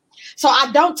 Lord. So I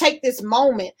don't take this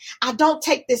moment. I don't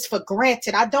take this for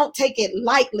granted. I don't take it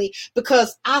lightly,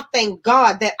 because I thank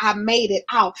God that I made it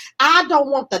out. I don't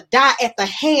want to die at the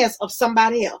hands of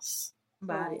somebody else.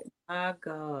 My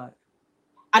God.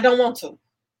 I don't want to.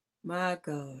 My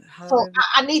God. So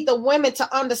I need the women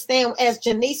to understand, as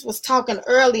Jennice was talking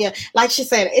earlier, like she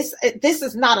said, this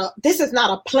is not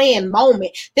a planned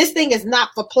moment. This thing is not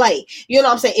for play. You know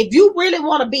what I'm saying? If you really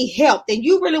want to be helped and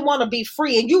you really want to be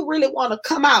free and you really want to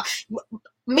come out,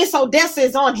 Miss Odessa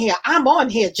is on here. I'm on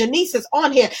here. Jennice is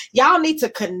on here. Y'all need to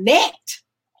connect.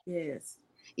 Yes.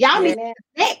 Y'all need to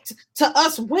connect to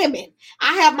us women.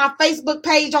 I have my Facebook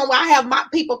page on where I have my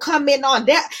people come in on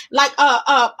that. Like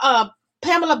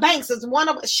Pamela Banks is one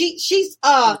of she's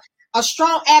a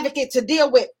strong advocate to deal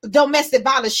with domestic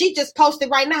violence. She just posted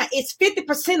right now, it's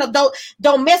 50% of those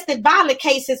domestic violence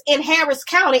cases in Harris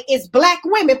County is Black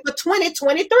women for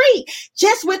 2023.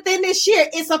 Just within this year,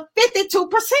 it's a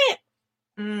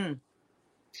 52%.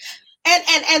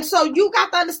 And so you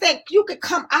got to understand, you could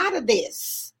come out of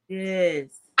this. Yes.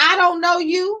 I don't know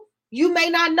you. You may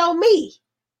not know me.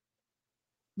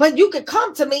 But you can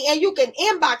come to me and you can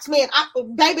inbox me, and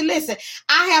baby, listen,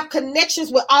 I have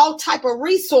connections with all type of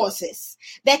resources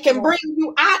that can bring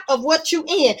you out of what you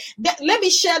in. Let me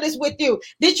share this with you.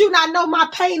 Did you not know my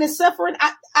pain and suffering?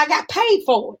 I got paid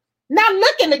for it. Not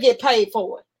looking to get paid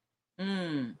for it.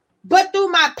 But through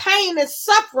my pain and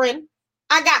suffering,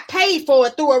 I got paid for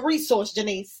it through a resource,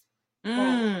 Jennice.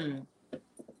 Wasn't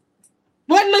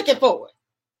looking for it.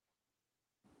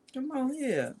 Come on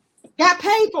here. Got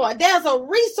paid for it. There's a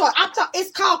resource.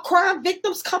 It's called Crime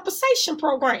Victims Compensation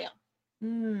Program.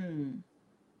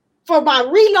 For my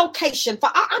relocation.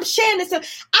 I'm sharing this.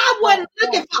 I wasn't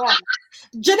looking for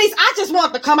Janice. I just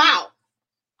want to come out.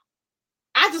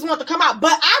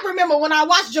 But I remember when I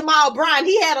watched Jamal Bryan,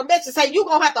 he had a message saying, you're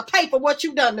going to have to pay for what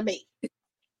you've done to me.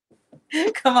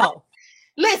 Come on.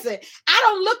 Listen, I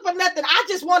don't look for nothing. I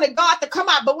just wanted God to come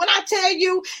out. But when I tell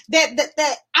you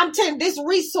that I'm telling you, this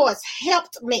resource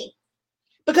helped me.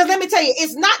 Because let me tell you,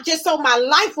 it's not just so my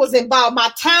life was involved, my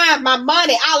time, my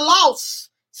money. I lost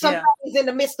some things in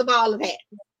the midst of all of that.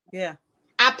 Yeah.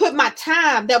 I put my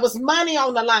time. There was money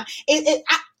on the line.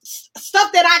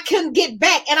 Stuff that I couldn't get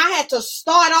back, and I had to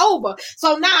start over.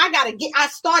 So now I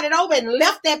started over and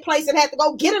left that place and had to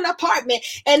go get an apartment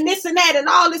and this and that and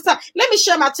all this stuff. Let me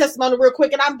share my testimony real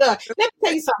quick and I'm done. Let me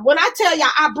tell you something. When I tell y'all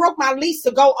I broke my lease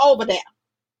to go over there,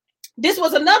 this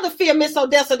was another fear, Miss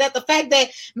Odessa, that the fact that,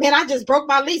 man, I just broke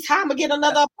my lease. How am I going to get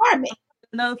another apartment?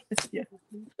 No.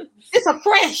 It's a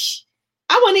fresh.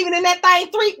 I wasn't even in that thing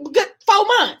 4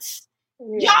 months.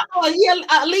 Y'all know a year,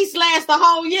 at least last the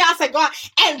whole year. I said, God,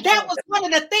 and that was one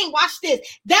of the things, watch this.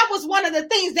 That was one of the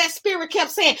things that spirit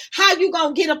kept saying, how you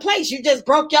going to get a place? You just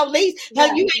broke your lease.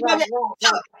 That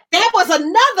was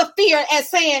another fear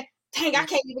as saying, dang, I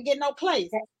can't even get no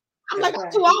place. I'm like,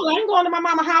 I'm too old. I ain't going to my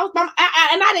mama's house. And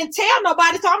I didn't tell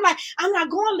nobody. So I'm like, I'm not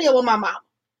going to live with my mama.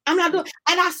 I'm not doing.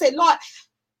 And I said, Lord,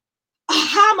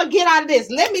 how I'm going to get out of this?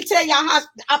 Let me tell y'all how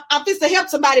I'm just to help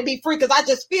somebody be free, because I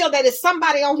just feel that it's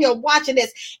somebody on here watching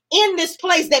this in this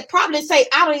place that probably say,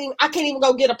 I can't even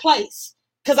go get a place.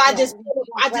 Because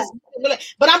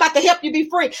but I'm about to help you be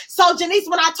free. So, Jennice,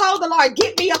 when I told the Lord,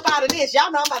 get me up out of this,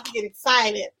 y'all know I'm about to get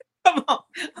excited. Come on.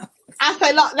 I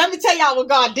say, Lord, let me tell y'all what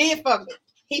God did for me.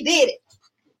 He did it.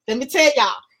 Let me tell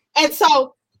y'all. And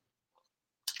so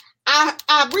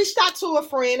I reached out to a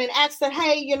friend and asked her,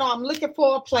 hey, I'm looking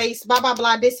for a place, blah, blah,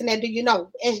 blah, this and that. Do you know?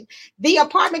 And the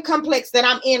apartment complex that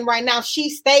I'm in right now, she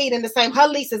stayed in the same, her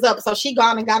lease is up. So she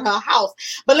gone and got her house.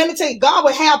 But let me tell you, God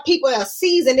will have people a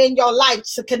season in your life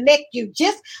to connect you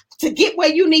just to get where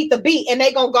you need to be. And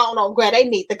they going to go on where they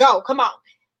need to go. Come on.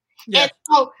 Yeah. And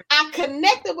so I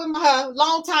connected with her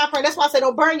longtime friend. That's why I said,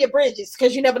 don't burn your bridges,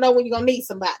 because you never know when you're going to need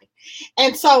somebody.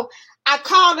 And so I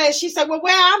called her and she said, well,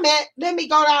 where I'm at, let me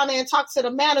go down there and talk to the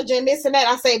manager and this and that.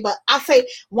 I say,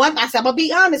 I'm going to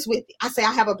be honest with you. I say,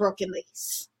 I have a broken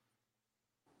lease.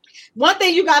 One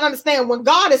thing you got to understand, when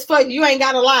God is for you, you ain't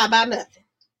got to lie about nothing.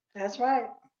 That's right.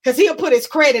 Because he'll put his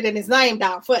credit and his name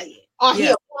down for you, or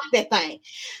he'll block that thing.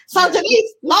 So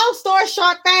Denise, long story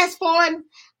short, fast forward,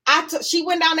 she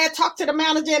went down there, talked to the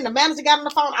manager, and the manager got on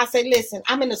the phone. I said, listen,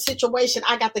 I'm in a situation.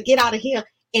 I got to get out of here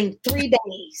in 3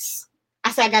 days.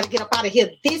 I said, I got to get up out of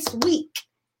here this week.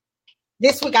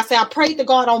 I said, I prayed to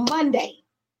God on Monday.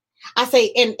 I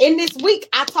say, and in this week,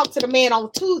 I talked to the man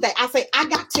on Tuesday. I say, I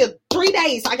got till 3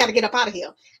 days. I got to get up out of here.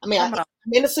 I mean, I'm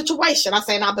in a situation. I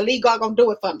say, and I believe God going to do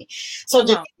it for me. So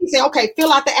he said, okay,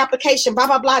 fill out the application, blah,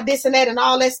 blah, blah, this and that and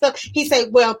all that stuff. He said,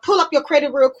 well, pull up your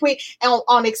credit real quick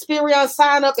on Experian,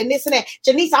 sign up and this and that.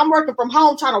 Janice, I'm working from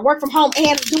home, trying to work from home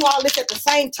and do all this at the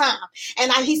same time.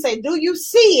 And he said, do you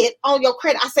see it on your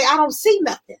credit? I say, I don't see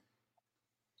nothing.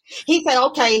 He said,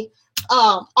 okay.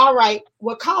 All right,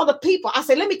 well, call the people. I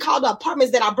said, let me call the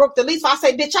apartments that I broke the lease for. I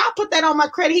said, did y'all put that on my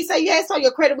credit? He said, yeah, it's on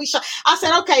your credit. I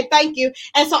said, okay, thank you.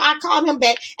 And so I called him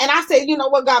back and I said, you know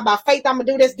what, God, by faith, I'm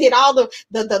gonna do this. Did all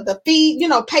the fee,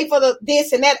 pay for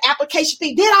this and that application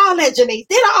fee. Did all that, Janice.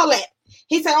 Did all that.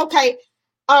 He said, okay.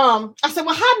 I said,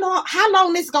 well, how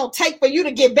long this gonna take for you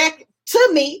to get back to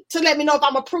me to let me know if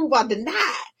I'm approved or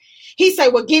denied? He said,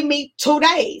 well, give me 2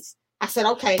 days. I said,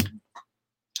 okay.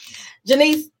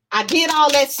 Janice, I did all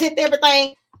that, sent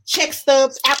everything, check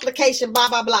stubs, application, blah,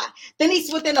 blah, blah.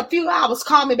 Denise, within a few hours,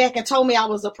 called me back and told me I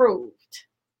was approved.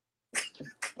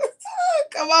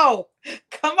 Come on.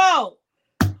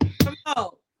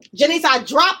 Janice, I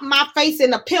dropped my face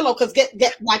in the pillow because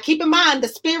keep in mind, the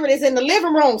spirit is in the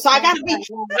living room. So I got to be,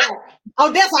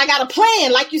 Odessa, I got a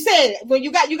plan. Like you said, when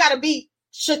you got to be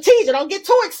strategic. Don't get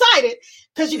too excited.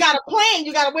 Because you got a plan,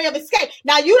 you got a way of escape.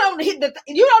 Now you don't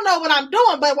know what I'm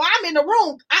doing, but while I'm in the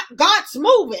room, God's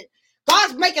moving.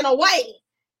 God's making a way.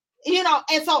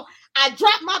 And so I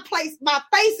dropped my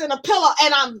face in a pillow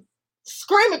and I'm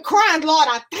screaming, crying, Lord,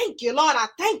 I thank you. Lord, I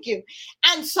thank you.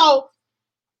 And so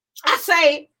I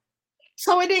say,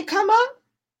 so it didn't come up?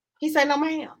 He said, no,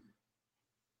 ma'am.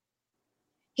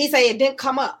 He said, it didn't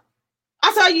come up.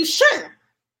 I said, are you sure?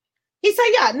 He said,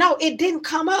 yeah, no, it didn't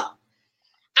come up.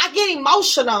 I get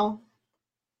emotional,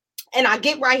 and I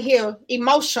get right here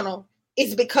emotional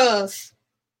is because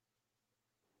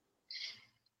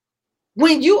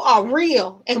when you are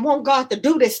real and want God to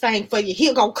do this thing for you,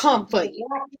 he'll gonna come for you.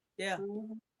 Yeah.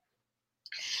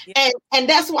 And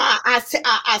that's why I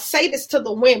say this to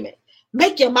the women.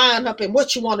 Make your mind up in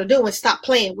what you want to do and stop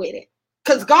playing with it.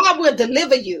 Because God will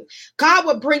deliver you. God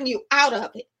will bring you out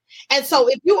of it. And so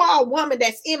if you are a woman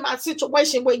that's in my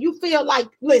situation where you feel like,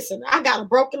 listen, I got a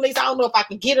broken lease. I don't know if I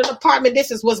can get an apartment. This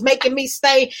is what's making me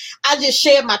stay. I just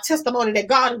shared my testimony that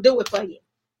God will do it for you.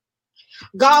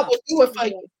 God will do it for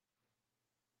you.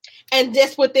 And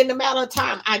just within the matter of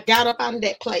time, I got up out of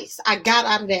that place. I got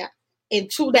out of there in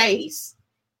 2 days.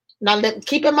 Now,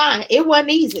 keep in mind, it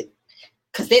wasn't easy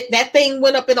because that thing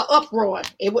went up in an uproar.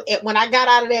 When I got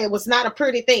out of there, it was not a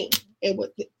pretty thing. It was,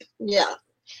 yeah.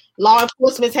 Law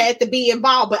enforcement had to be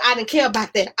involved, but I didn't care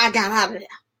about that. I got out of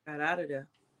there.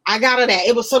 I got out of there.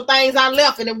 It was some things I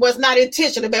left, and it was not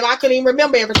intentional, baby. I couldn't even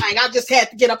remember everything. I just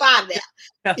had to get up out of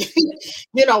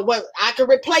there. What I could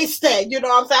replace that. You know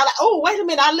what I'm saying? Like, oh, wait a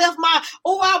minute. I left my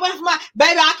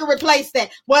baby. I can replace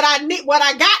that. What I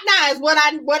got now is what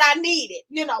I needed.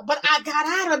 But I got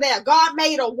out of there. God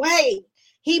made a way.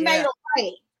 He made a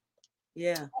way.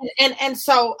 Yeah. And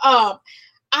so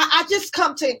I just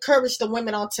come to encourage the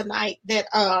women on tonight that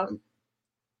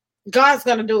God's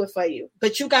going to do it for you,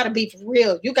 but you got to be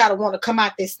real. You got to want to come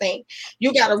out this thing.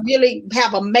 You got to really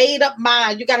have a made up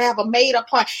mind. You got to have a made up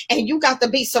heart, and you got to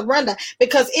be surrendered,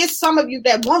 because it's some of you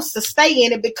that wants to stay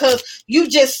in it because you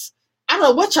just, I don't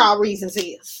know what y'all reasons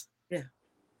is. Yeah.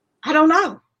 I don't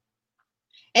know.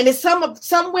 And it's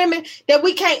some women that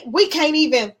we can't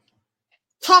even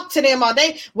talk to them all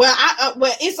day. Well,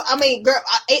 girl,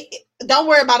 don't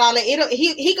worry about all that.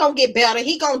 He gonna get better.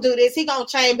 He gonna do this. He gonna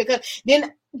change, because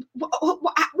then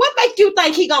what makes you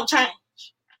think he gonna change?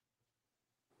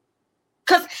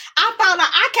 Because I found out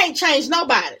I can't change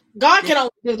nobody. God can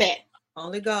only do that.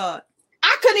 Only God.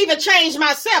 I couldn't even change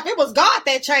myself. It was God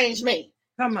that changed me.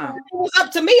 Come on. It was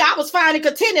up to me. I was fine and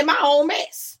content in my own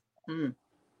mess.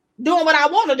 Doing what I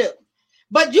want to do.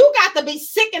 But you got to be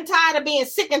sick and tired of being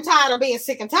sick and tired of being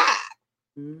sick and tired.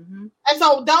 Mm-hmm. And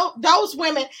so those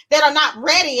women that are not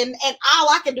ready, and all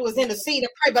I can do is intercede and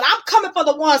pray. But I'm coming for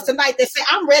the ones tonight that say,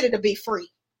 I'm ready to be free.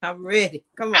 I'm ready.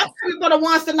 Come on. I'm coming for the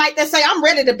ones tonight that say, I'm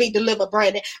ready to be delivered,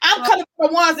 Brandi. I'm coming for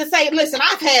the ones that say, listen,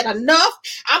 I've had enough.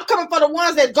 I'm coming for the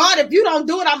ones that, God, if you don't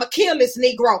do it, I'm going to kill this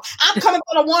Negro. I'm coming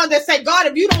for the ones that say, God,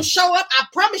 if you don't show up, I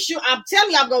promise you, I'm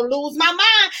telling you, I'm going to lose my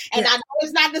mind. And I know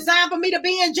it's not designed for me to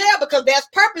be in jail, because there's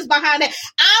purpose behind it.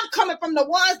 I'm coming from the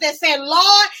ones that say,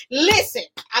 Lord, listen,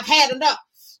 I've had enough.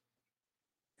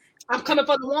 I'm coming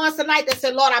for the ones tonight that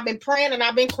say, Lord, I've been praying and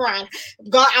I've been crying.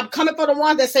 God, I'm coming for the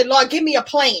ones that say, Lord, give me a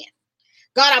plan.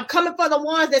 God, I'm coming for the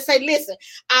ones that say, listen,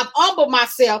 I've humbled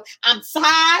myself. I'm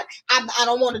tired. I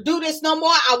don't want to do this no more.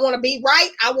 I want to be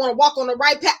right. I want to walk on the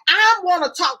right path. I want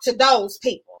to talk to those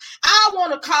people. I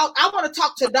want to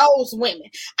talk to those women.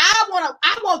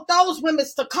 I want those women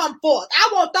to come forth. I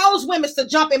want those women to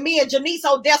jump in me and Janice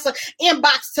Odessa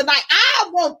inbox tonight. I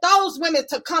want those women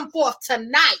to come forth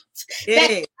tonight. Yeah.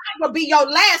 That will be your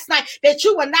last night, that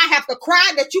you will not have to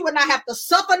cry, that you will not have to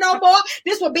suffer no more.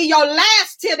 This will be your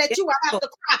last tear that you will have to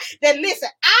cry. That listen,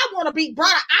 I want to be brought.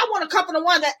 I want to come from the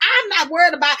one that I'm not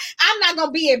worried about. I'm not going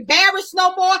to be embarrassed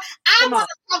no more. I want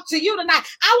to talk to you tonight.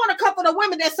 I want to come for the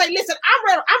women that say, listen,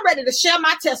 I'm ready to share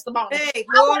my testimony. Hey,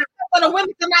 I want to come for the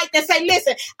women tonight that say,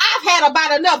 listen, I've had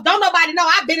about enough. Don't nobody know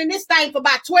I've been in this thing for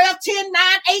about 12, 10, 9,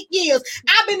 8 years.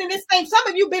 I've been in this thing. Some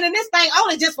of you been in this thing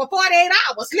only just for 48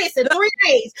 hours. Listen, 3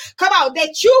 days. Come on,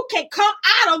 that you can come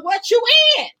out of what you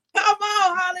in. Come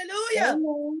on, hallelujah.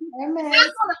 Amen.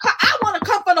 I want to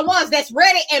come for the ones that's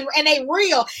ready and they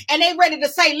real and they ready to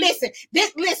say, listen,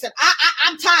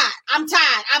 I'm tired. I'm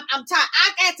tired. I'm tired.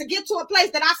 I had to get to a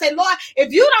place that I say, Lord,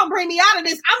 if you don't bring me out of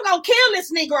this, I'm going to kill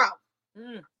this Negro.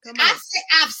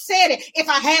 I've said it. If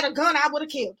I had a gun, I would have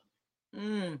killed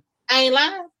him. I ain't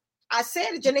lying. I said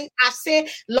it, Janice. I said,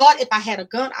 Lord, if I had a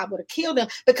gun, I would have killed him,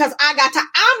 because I'm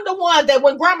the one that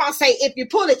when grandma say, if you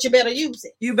pull it, you better use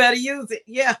it. You better use it.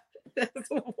 Yeah. That's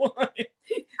one.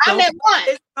 I'm that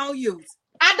one. Don't use.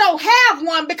 I don't have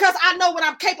one because I know what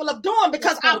I'm capable of doing,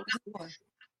 because I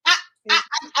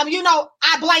blank out.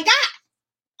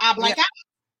 I blank out.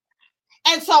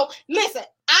 And so, listen,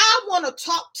 I want to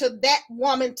talk to that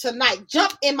woman tonight.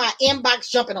 Jump in my inbox,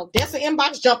 jump in Odessa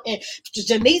inbox, jump in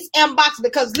Janice inbox,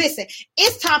 because listen,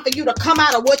 it's time for you to come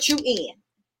out of what you in.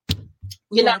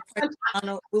 We want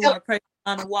to pray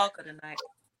on a Walker tonight.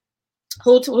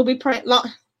 Who be praying?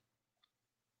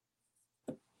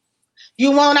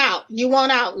 You want out.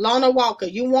 Lona Walker,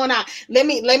 you want out. Let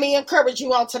me encourage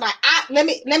you on tonight. Let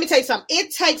me tell you something.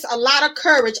 It takes a lot of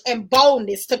courage and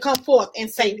boldness to come forth and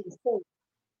say this.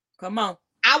 Come on.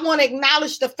 I want to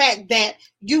acknowledge the fact that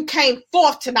you came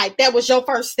forth tonight. That was your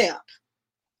first step.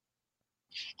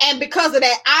 And because of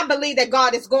that, I believe that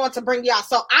God is going to bring you out.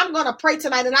 So I'm going to pray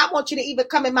tonight, and I want you to even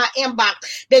come in my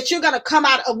inbox that you're going to come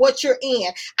out of what you're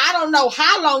in. I don't know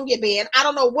how long you've been. I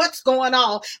don't know what's going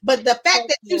on. But the fact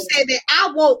that you said that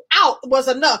I want out was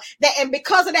enough. And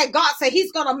because of that, God said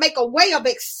he's going to make a way of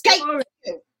escape for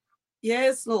you.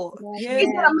 Yes, Lord. Yes.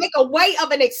 He's going to make a way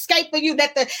of an escape for you.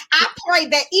 I pray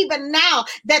that even now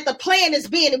that the plan is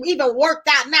being even worked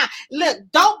out now. Look,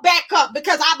 don't back up,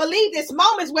 because I believe this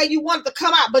moment is where you wanted to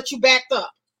come out, but you backed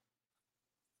up.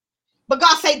 But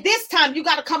God said, this time you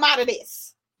got to come out of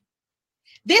this.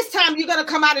 This time you're going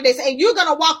to come out of this, and you're going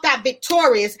to walk out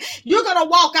victorious. You're going to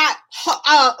walk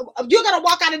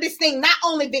out of this thing not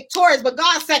only victorious, but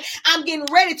God said, I'm getting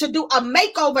ready to do a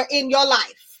makeover in your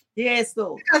life. Yes,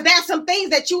 Lord. Because there's some things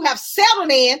that you have settled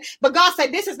in, but God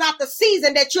said, this is not the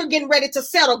season that you're getting ready to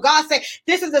settle. God said,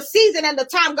 this is the season and the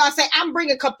time. God said, I'm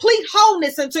bringing complete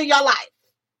wholeness into your life.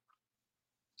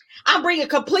 I'm bringing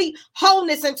complete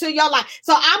wholeness into your life.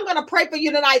 So I'm going to pray for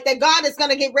you tonight that God is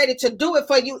going to get ready to do it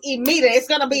for you immediately. It's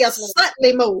going to be a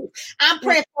suddenly move. I'm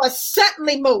praying for a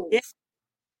suddenly move. Yes.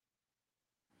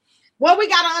 what we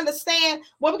got to understand,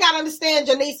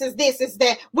 Jennice, is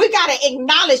that we got to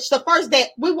acknowledge the first that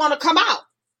we want to come out.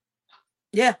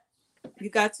 Yeah,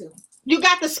 you got to. You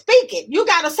got to speak it. You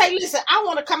got to say, listen, I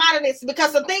want to come out of this,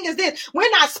 because the thing is this, we're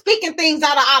not speaking things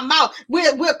out of our mouth.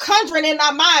 We're conjuring in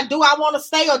our mind. Do I want to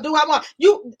stay or do I want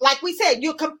you? Like we said,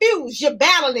 you're confused. You're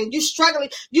battling. You're struggling.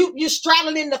 You're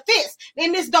straddling in the fist.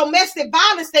 In this domestic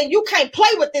violence thing, you can't play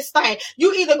with this thing.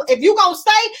 You either, if you going to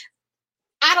stay,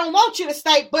 I don't want you to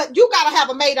stay, but you got to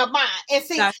have a made up mind. And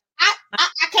see, I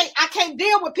can't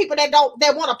deal with people that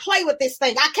want to play with this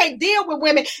thing. I can't deal with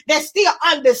women that still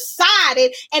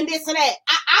undecided and this and that.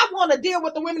 I want to deal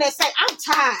with the women that say, I'm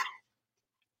tired.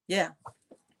 Yeah.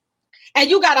 And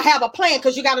you got to have a plan,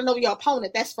 because you got to know your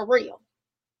opponent. That's for real.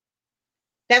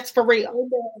 That's for real.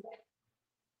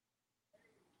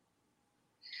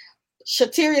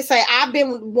 Shatira say, I've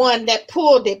been one that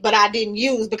pulled it, but I didn't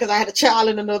use because I had a child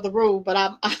in another room, but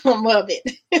I'm of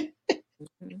it.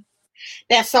 Mm-hmm.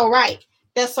 That's all right.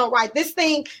 That's all right. This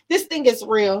thing is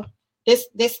real.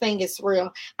 This thing is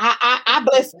real. I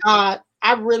bless God.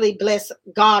 I really bless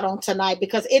God on tonight,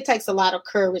 because it takes a lot of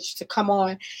courage to come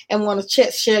on and want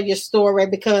to share your story,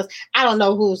 because I don't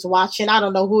know who's watching. I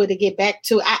don't know who to get back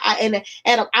to.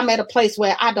 I'm at a place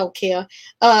where I don't care.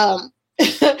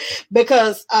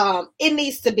 Because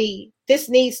this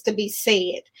needs to be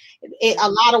said. A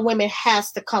lot of women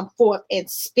has to come forth and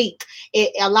speak.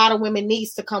 A lot of women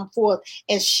needs to come forth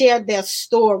and share their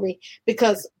story,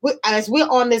 because as we're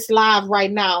on this live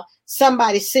right now,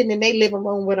 somebody's sitting in their living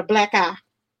room with a black eye.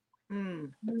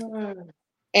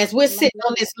 As we're sitting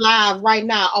on this live right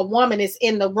now, a woman is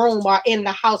in the room or in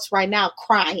the house right now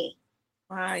crying.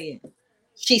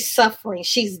 She's suffering.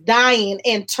 She's dying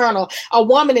internal. A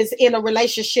woman is in a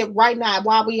relationship right now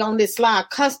while we on this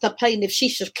live, contemplating if she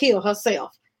should kill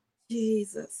herself.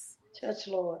 Jesus. Touch,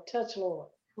 Lord. Touch, Lord.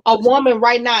 A woman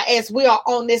right now, as we are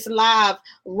on this live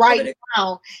right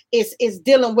now, is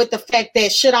dealing with the fact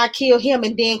that, should I kill him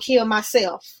and then kill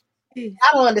myself? I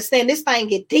don't understand. This thing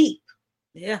get deep.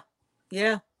 Yeah.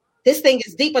 Yeah. This thing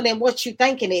is deeper than what you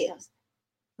think it is.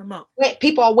 Come on.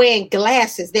 People are wearing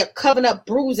glasses. They're covering up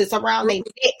bruises around their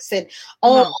necks and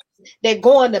arms. They're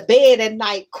going to bed at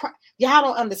night. Y'all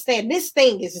don't understand. This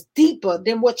thing is deeper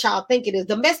than what y'all think it is.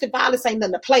 Domestic violence ain't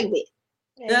nothing to play with.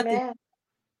 Amen.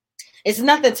 It's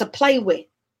nothing to play with.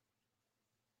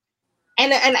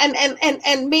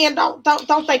 And men, don't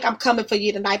think I'm coming for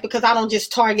you tonight, because I don't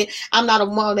just target. I'm not a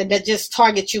woman that just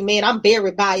target you, men. I'm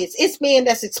very biased. It's men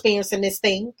that's experiencing this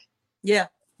thing. Yeah,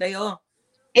 they are.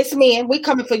 It's men. We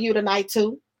coming for you tonight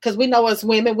too, because we know as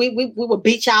women, we will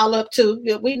beat y'all up too.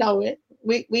 We know it.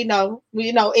 We know.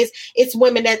 It's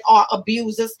women that are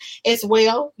abusers as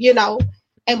well.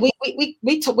 And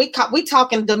we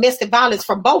talking domestic violence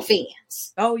from both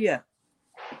ends. Oh yeah,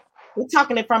 we're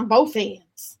talking it from both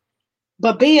ends.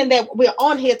 But being that we're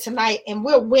on here tonight and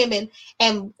we're women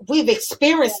and we've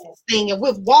experienced this thing and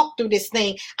we've walked through this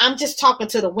thing, I'm just talking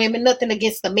to the women. Nothing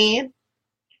against the men.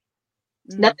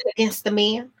 Nothing against the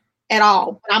men at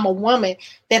all. But I'm a woman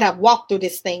that have walked through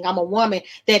this thing. I'm a woman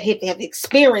that have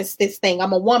experienced this thing.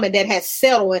 I'm a woman that has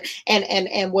settled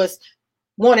and was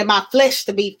wanting my flesh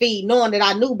to be fed, knowing that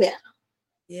I knew better.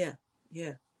 Yeah.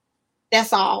 Yeah.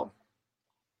 That's all.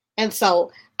 And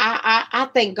so I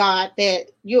thank God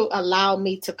that you allow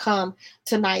me to come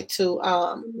tonight to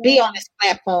be on this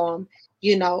platform.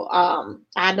 I know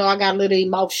I got a little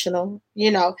emotional,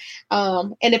 and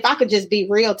if I could just be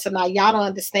real tonight, y'all don't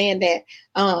understand that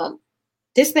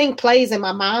this thing plays in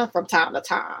my mind from time to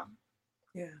time.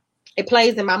 Yeah. It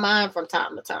plays in my mind from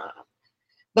time to time.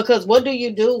 Because what do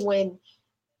you do when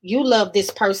you love this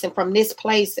person from this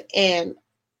place and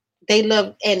they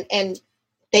love and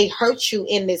they hurt you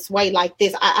in this way like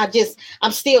this?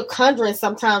 I'm still conjuring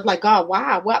sometimes, like, God,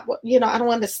 why? What I don't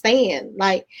understand.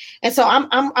 Like, and so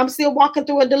I'm still walking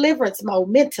through a deliverance mode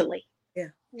mentally. Yeah.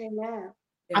 Amen.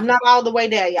 I'm not all the way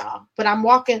there, y'all, but I'm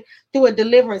walking through a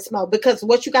deliverance mode, because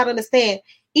what you got to understand,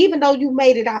 even though you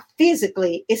made it out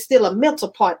physically, it's still a mental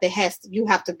part that you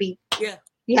have to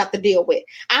deal with.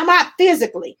 I'm out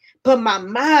physically, but my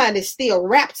mind is still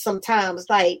wrapped sometimes.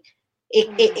 Like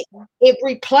it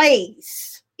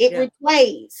replays. It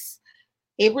replays.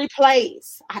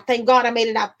 I thank God I made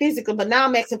it out physically, but now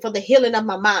I'm asking for the healing of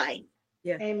my mind.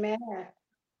 Yeah. Amen.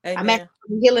 I'm asking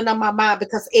for the healing of my mind,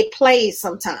 because it plays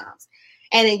sometimes.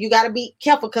 And then you got to be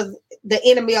careful, because the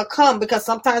enemy will come, because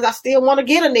sometimes I still want to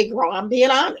get a Negro. I'm being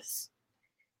honest.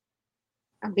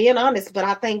 But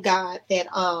I thank God that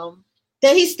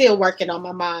he's still working on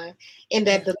my mind in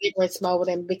that deliverance mode.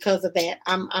 And because of that,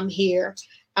 I'm here.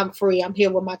 I'm free. I'm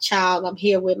here with my child. I'm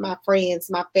here with my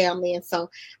friends, my family. And so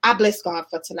I bless God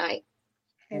for tonight.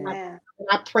 Amen.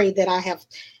 I pray that I have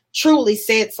truly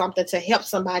said something to help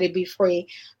somebody be free.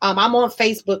 I'm on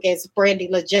Facebook as Brandi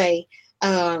LaJ.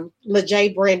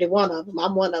 LaJ Brandi, one of them.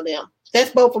 I'm one of them.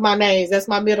 That's both of my names. That's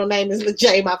my middle name is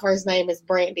LaJ. My first name is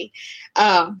Brandi.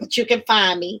 But you can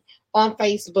find me on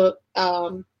Facebook.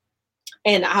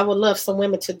 And I would love some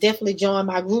women to definitely join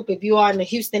my group. If you are in the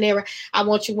Houston area, I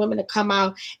want you women to come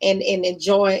out and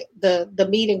enjoy the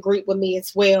meet and greet with me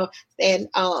as well. And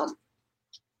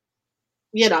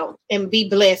and be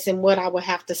blessed in what I would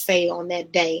have to say on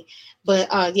that day.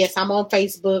 But yes, I'm on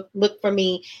Facebook. Look for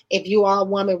me. If you are a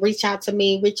woman, reach out to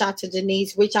me, reach out to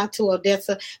Janice, reach out to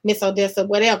Odessa, Miss Odessa,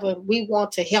 whatever. We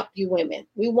want to help you women.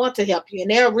 We want to help you.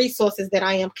 And there are resources that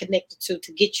I am connected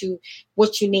to get you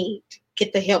what you need,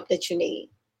 get the help that you need.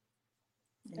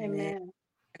 Amen.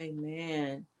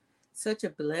 Amen. Such a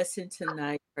blessing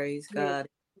tonight. Praise God.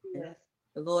 Yes.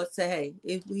 The Lord said, hey,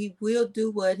 if he will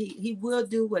do what he will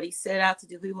do what he set out to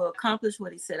do. He will accomplish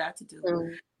what he set out to do.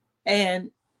 Mm.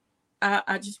 And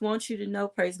I just want you to know,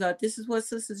 praise God, this is what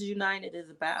Sistas United is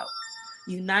about.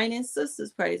 Uniting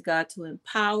sisters, praise God, to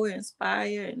empower,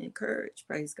 inspire, and encourage,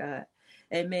 praise God.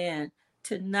 Amen.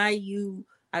 Tonight,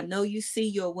 I know you see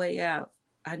your way out.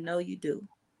 I know you do.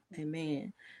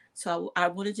 Amen. So I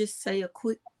want to just say a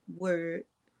quick word.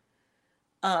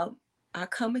 I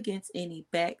come against any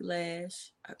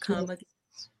backlash. I come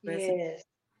against,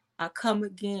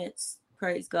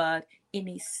 praise God,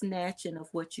 any snatching of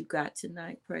what you got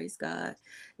tonight, praise God.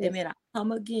 Yes. Amen. I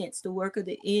come against the work of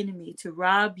the enemy to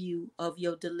rob you of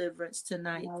your deliverance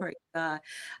tonight, praise God.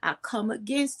 I come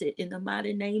against it in the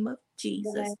mighty name of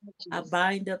Jesus. I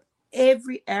bind up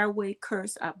every airway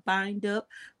curse. I bind up,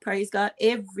 praise God,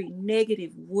 every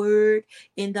negative word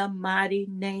in the mighty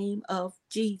name of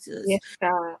Jesus. Yes,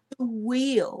 God.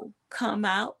 Will come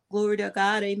out. Glory to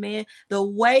God. Amen. The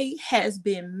way has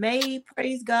been made.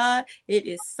 Praise God. It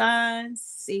is signed,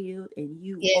 sealed, and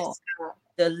you are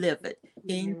delivered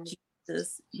in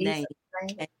Jesus' name.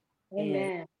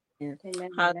 Amen.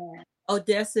 Amen.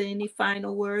 Odessa, any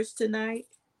final words tonight?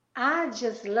 I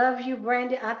just love you,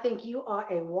 Brandi. I think you are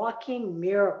a walking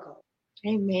miracle.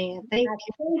 Amen. Thank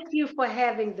you for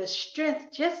having the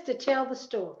strength just to tell the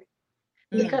story,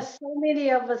 because so many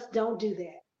of us don't do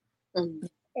that.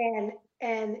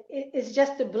 And it's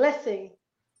just a blessing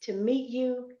to meet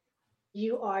you.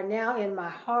 You are now in my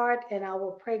heart, and I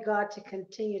will pray God to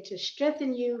continue to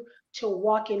strengthen you to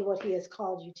walk in what He has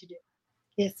called you to do.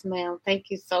 Yes, ma'am. Thank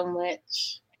you so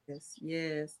much.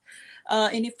 Yes.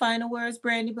 Any final words,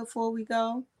 Brandi, before we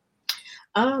go?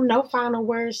 No final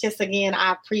words. Just again,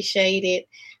 I appreciate it.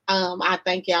 I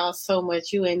thank y'all so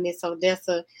much, you and Miss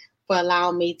Odessa, for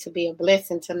allowing me to be a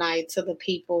blessing tonight to the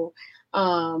people.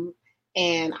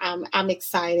 And I'm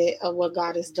excited of what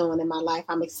God is doing in my life.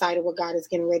 I'm excited what God is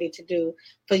getting ready to do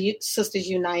for you, Sistas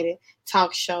United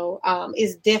talk show.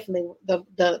 Is definitely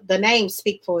the name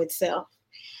speak for itself.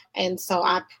 And so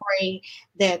I pray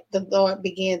that the Lord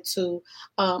begin to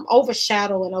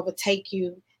overshadow and overtake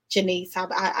you, Janice.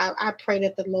 I pray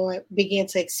that the Lord begin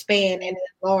to expand and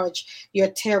enlarge your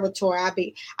territory.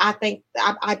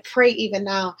 I pray even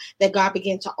now that God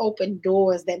begin to open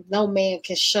doors that no man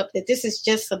can shut, that this is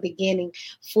just a beginning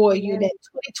for you, that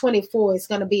 2024 is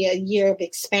going to be a year of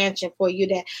expansion for you,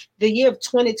 that the year of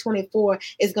 2024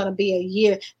 is going to be a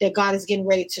year that God is getting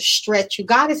ready to stretch you.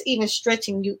 God is even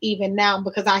stretching you even now,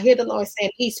 because I hear the Lord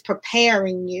saying he's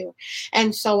preparing you.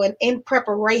 And so in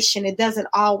preparation, it doesn't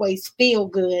always feel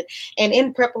good. And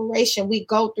in preparation, we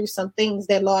go through some things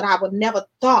that, Lord, I would never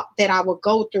thought that I would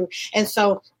go through. And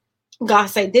so God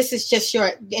said, this is just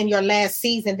in your last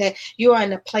season, that you are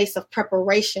in a place of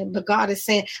preparation. But God is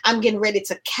saying, I'm getting ready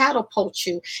to catapult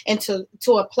you into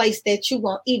a place that you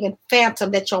won't even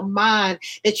phantom, that your mind,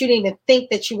 that you didn't even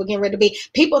think that you were getting ready to be.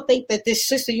 People think that this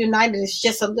Sistas United is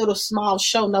just a little small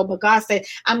show. No, but God said,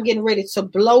 I'm getting ready to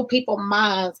blow people's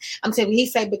minds. I'm saying, he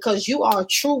said, because you are a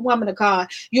true woman of God.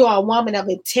 You are a woman of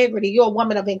integrity. You're a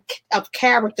woman of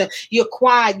character. You're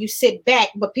quiet. You sit back,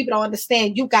 but people don't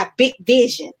understand. You got big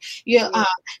vision.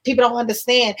 People don't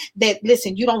understand that.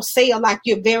 Listen, you don't say a lot.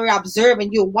 You're very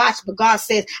observant. You watch, but God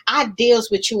says, I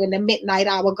deals with you in the midnight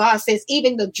hour. God says,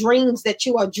 even the dreams that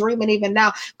you are dreaming even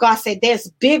now, God said, there's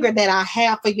bigger that I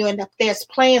have for you, and there's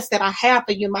plans that I have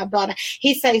for you, my daughter.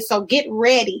 He says, so get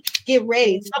ready,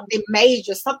 something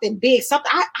major, something big,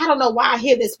 something. I don't know why I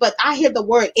hear this, but I hear the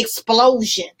word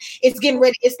explosion. It's getting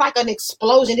ready. It's like an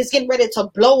explosion. It's getting ready to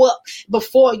blow up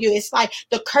before you. It's like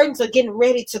the curtains are getting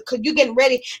ready to, you're getting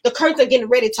ready. The curtains are getting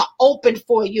ready to open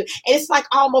for you. And it's like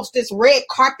almost this red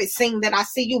carpet scene that I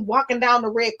see you walking down the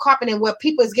red carpet, and where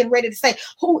people is getting ready to say,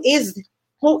 who is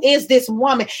Who is this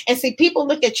woman? And see, people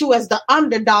look at you as the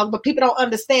underdog, but people don't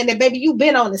understand that, baby, you've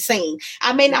been on the scene.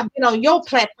 I may not been on your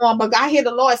platform, but I hear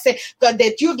the Lord say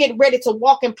that you're getting ready to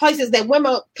walk in places that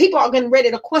people are getting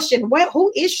ready to question,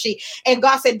 who is she? And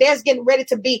God said there's getting ready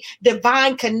to be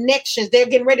divine connections. They're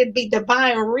getting ready to be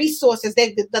divine resources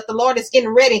that the Lord is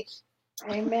getting ready.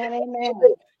 Amen, amen.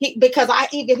 Because I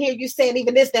even hear you saying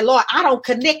even this, that Lord, I don't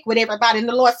connect with everybody. And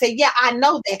the Lord said, yeah, I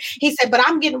know that. He said, but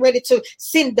I'm getting ready to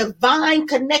send divine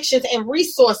connections and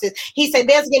resources. He said,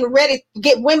 there's getting ready to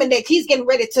get women that he's getting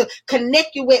ready to connect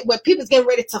you with, where people's getting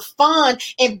ready to fund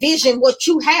and vision what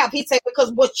you have. He said,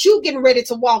 because what you getting ready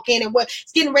to walk in and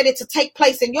what's getting ready to take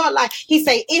place in your life, he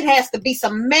said, it has to be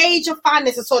some major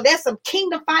finances. So there's some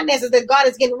kingdom finances that God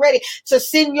is getting ready to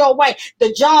send your way.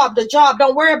 The job,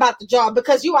 don't worry about the job,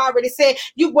 because you already said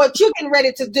what you're getting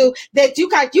ready to do, that you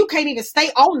can't even stay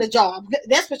on the job.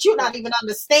 That's what you're not even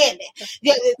understanding.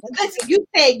 Listen, you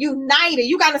said united.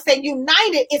 You got to say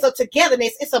united is a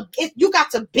togetherness. You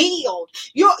got to build.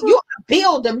 You're a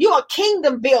builder. You're a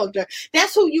kingdom builder.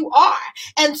 That's who you are.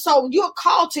 And so you're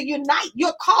called to unite.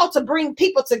 You're called to bring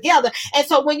people together. And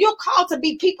so when you're called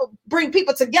to bring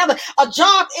people together, a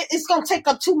job is going to take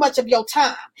up too much of your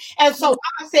time. And so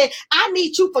I said, I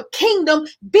need you for kingdom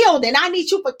building. I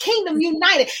need you for kingdom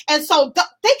united. And so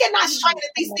thinking not straight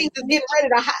that these things are getting ready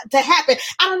to happen.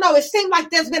 I don't know. It seems like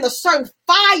there's been a certain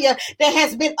fire that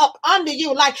has been up under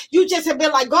you. Like you just have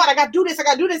been like, God, I got to do this. I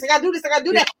got to do this. I got to do this. I got to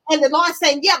do that. And the Lord's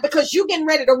saying, yeah, because you're getting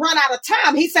ready to run out of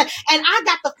time. He said, and I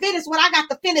got to finish what I got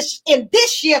to finish in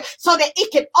this year so that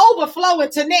it can overflow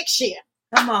into next year.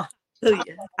 Come on.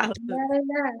 Hallelujah.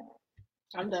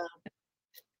 I'm done.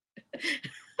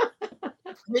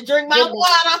 Let me drink my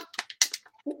water.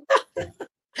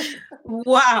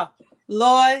 Wow.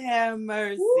 Lord have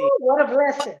mercy. Ooh, what a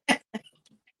blessing.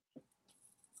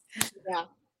 Yeah.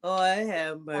 Lord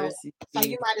have mercy. So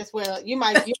you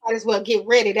might as well get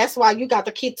ready. That's why you got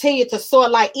to continue to soar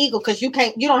like eagle, because you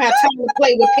don't have time to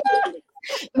play with pigeons.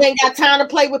 You ain't got time to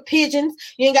play with pigeons.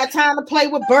 You ain't got time to play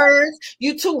with birds.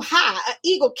 You too high. An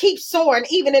eagle keeps soaring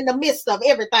even in the midst of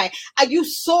everything. You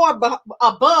soar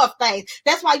above things.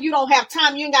 That's why you don't have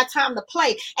time. You ain't got time to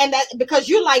play. And that because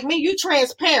you like me, you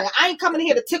transparent. I ain't coming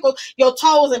here to tickle your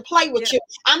toes and play with you.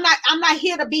 I'm not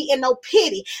here to be in no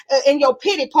pity, in your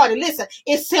pity party. Listen,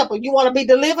 it's simple. You want to be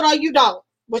delivered or you don't.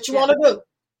 What you want to do?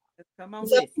 Come on,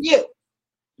 it's up to you.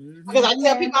 Because I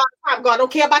tell people all the time, God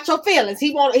don't care about your feelings.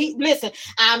 Listen,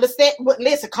 I understand.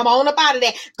 Listen, come on up out of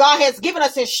that. God has given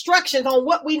us instructions on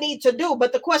what we need to do.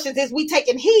 But the question is, we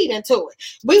taking heed into it.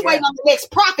 We waiting on the next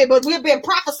prophet, but we've been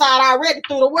prophesied already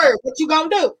through the word. What you gonna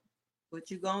do? What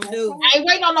you gonna do? I ain't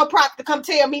waiting on no prophet to come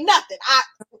tell me nothing.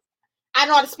 I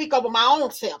know how to speak over my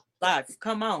own self. Life,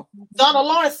 come on. Donald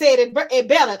Lawrence said it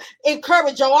better.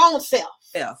 Encourage your own self.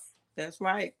 That's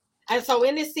right. And so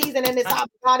in this season and this hour,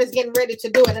 God is getting ready to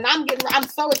do it. And I'm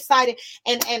so excited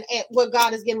and what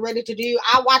God is getting ready to do.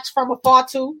 I watch from afar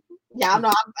too. Y'all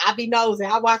know I be nosy.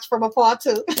 I watch from afar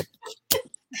too.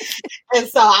 And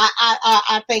so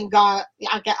I thank God.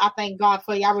 I thank God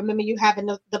for you. I remember you having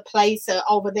the place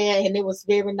over there, and it was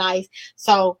very nice.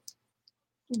 So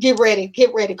get ready.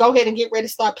 Go ahead and get ready.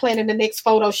 Start planning the next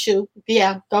photo shoot.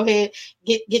 Yeah, go ahead.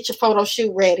 Get your photo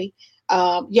shoot ready.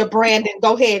 Your branding,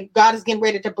 go ahead. God is getting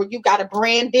ready to, you got a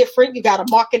brand different, you got a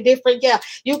market different. Yeah,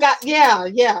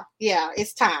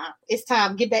 it's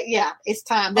time. Get back. Yeah, it's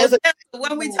time.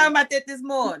 When we talking about that this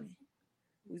morning,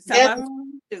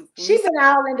 she's been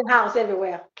all in the house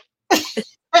everywhere.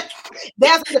 I'm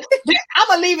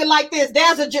gonna leave it like this.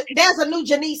 There's a new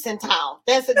Jennice in town.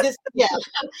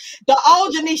 The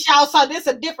old Jennice y'all saw. This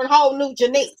a different whole new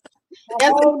Jennice.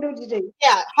 Whole new Jennice.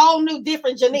 Yeah, whole new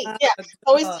different Jennice. Yeah.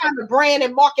 So it's time to brand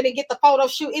and market and get the photo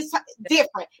shoot. It's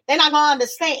different. They're not gonna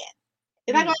understand.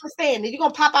 They're not gonna understand. You're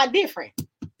gonna pop out different.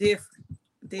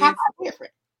 Pop out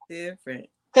different.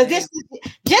 Because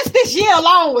this year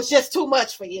alone was just too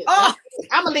much for you. I'm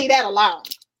gonna leave that alone.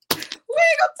 We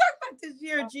ain't gonna talk about this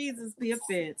year. Jesus be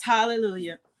offended.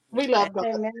 Hallelujah. We love God.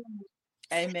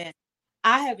 Amen.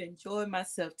 I have enjoyed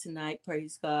myself tonight.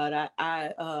 Praise God.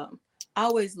 I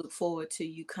always look forward to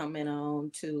you coming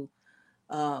on to.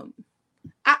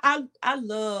 I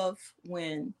love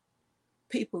when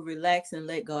people relax and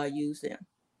let God use them.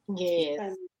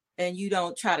 Yes. And you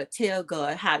don't try to tell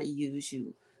God how to use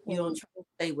you. You don't try to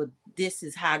say, well, this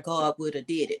is how God would have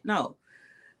did it. No.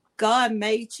 God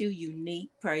made you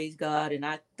unique, praise God. And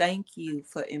I thank you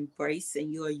for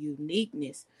embracing your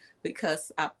uniqueness,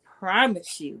 because I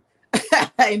promise you,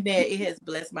 amen, it has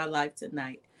blessed my life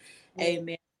tonight.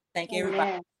 Amen. Thank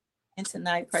everybody. And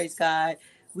tonight, praise God.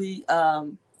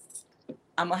 I'm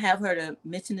going to have her to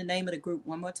mention the name of the group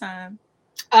one more time.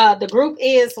 The group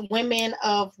is Women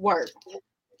of Worth.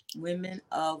 Women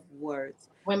of Worth.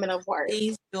 Women of Worth.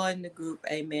 Please join the group.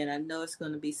 Amen. I know it's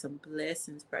going to be some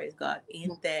blessings, praise God,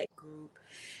 in that group.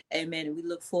 Amen. And we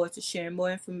look forward to sharing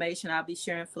more information. I'll be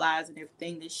sharing flyers and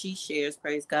everything that she shares,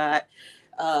 praise God,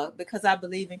 because I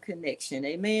believe in connection.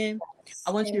 Amen.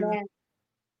 I want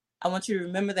you to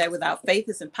remember that without faith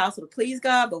it's impossible to please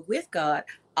God, but with God,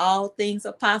 all things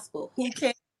are possible. Who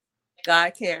cares?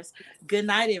 God cares. Good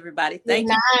night, everybody. Thank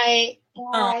you. Good night.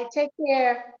 All right. Take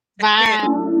care. Bye.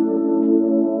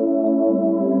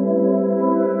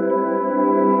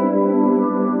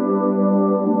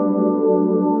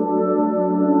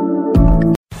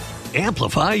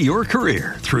 Amplify your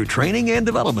career through training and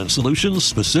development solutions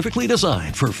specifically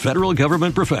designed for federal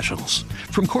government professionals.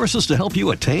 From courses to help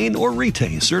you attain or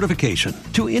retain certification,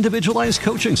 to individualized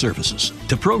coaching services,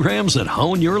 to programs that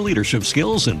hone your leadership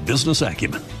skills and business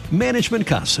acumen, Management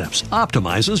Concepts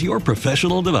optimizes your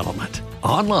professional development.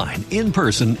 Online, in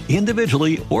person,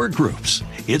 individually, or groups,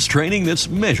 it's training that's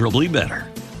measurably better.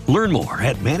 Learn more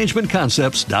at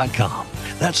managementconcepts.com.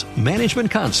 That's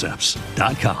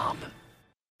managementconcepts.com.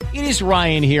 It is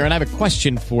Ryan here, and I have a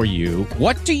question for you.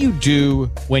 What do you do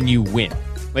when you win?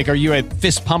 Like, are you a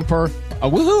fist pumper, a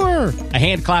woohooer, a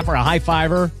hand clapper, a high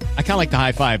fiver? I kind of like the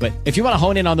high five, but if you want to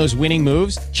hone in on those winning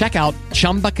moves, check out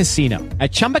Chumba Casino.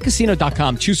 At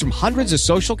ChumbaCasino.com, choose from hundreds of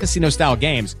social casino-style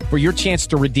games for your chance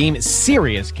to redeem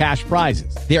serious cash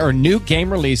prizes. There are new game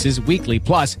releases weekly,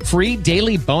 plus free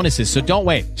daily bonuses, so don't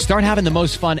wait. Start having the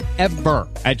most fun ever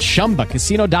at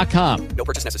ChumbaCasino.com. No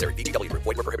purchase necessary. VGW Group.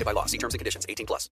 Void where prohibited by law. See terms and conditions. 18+.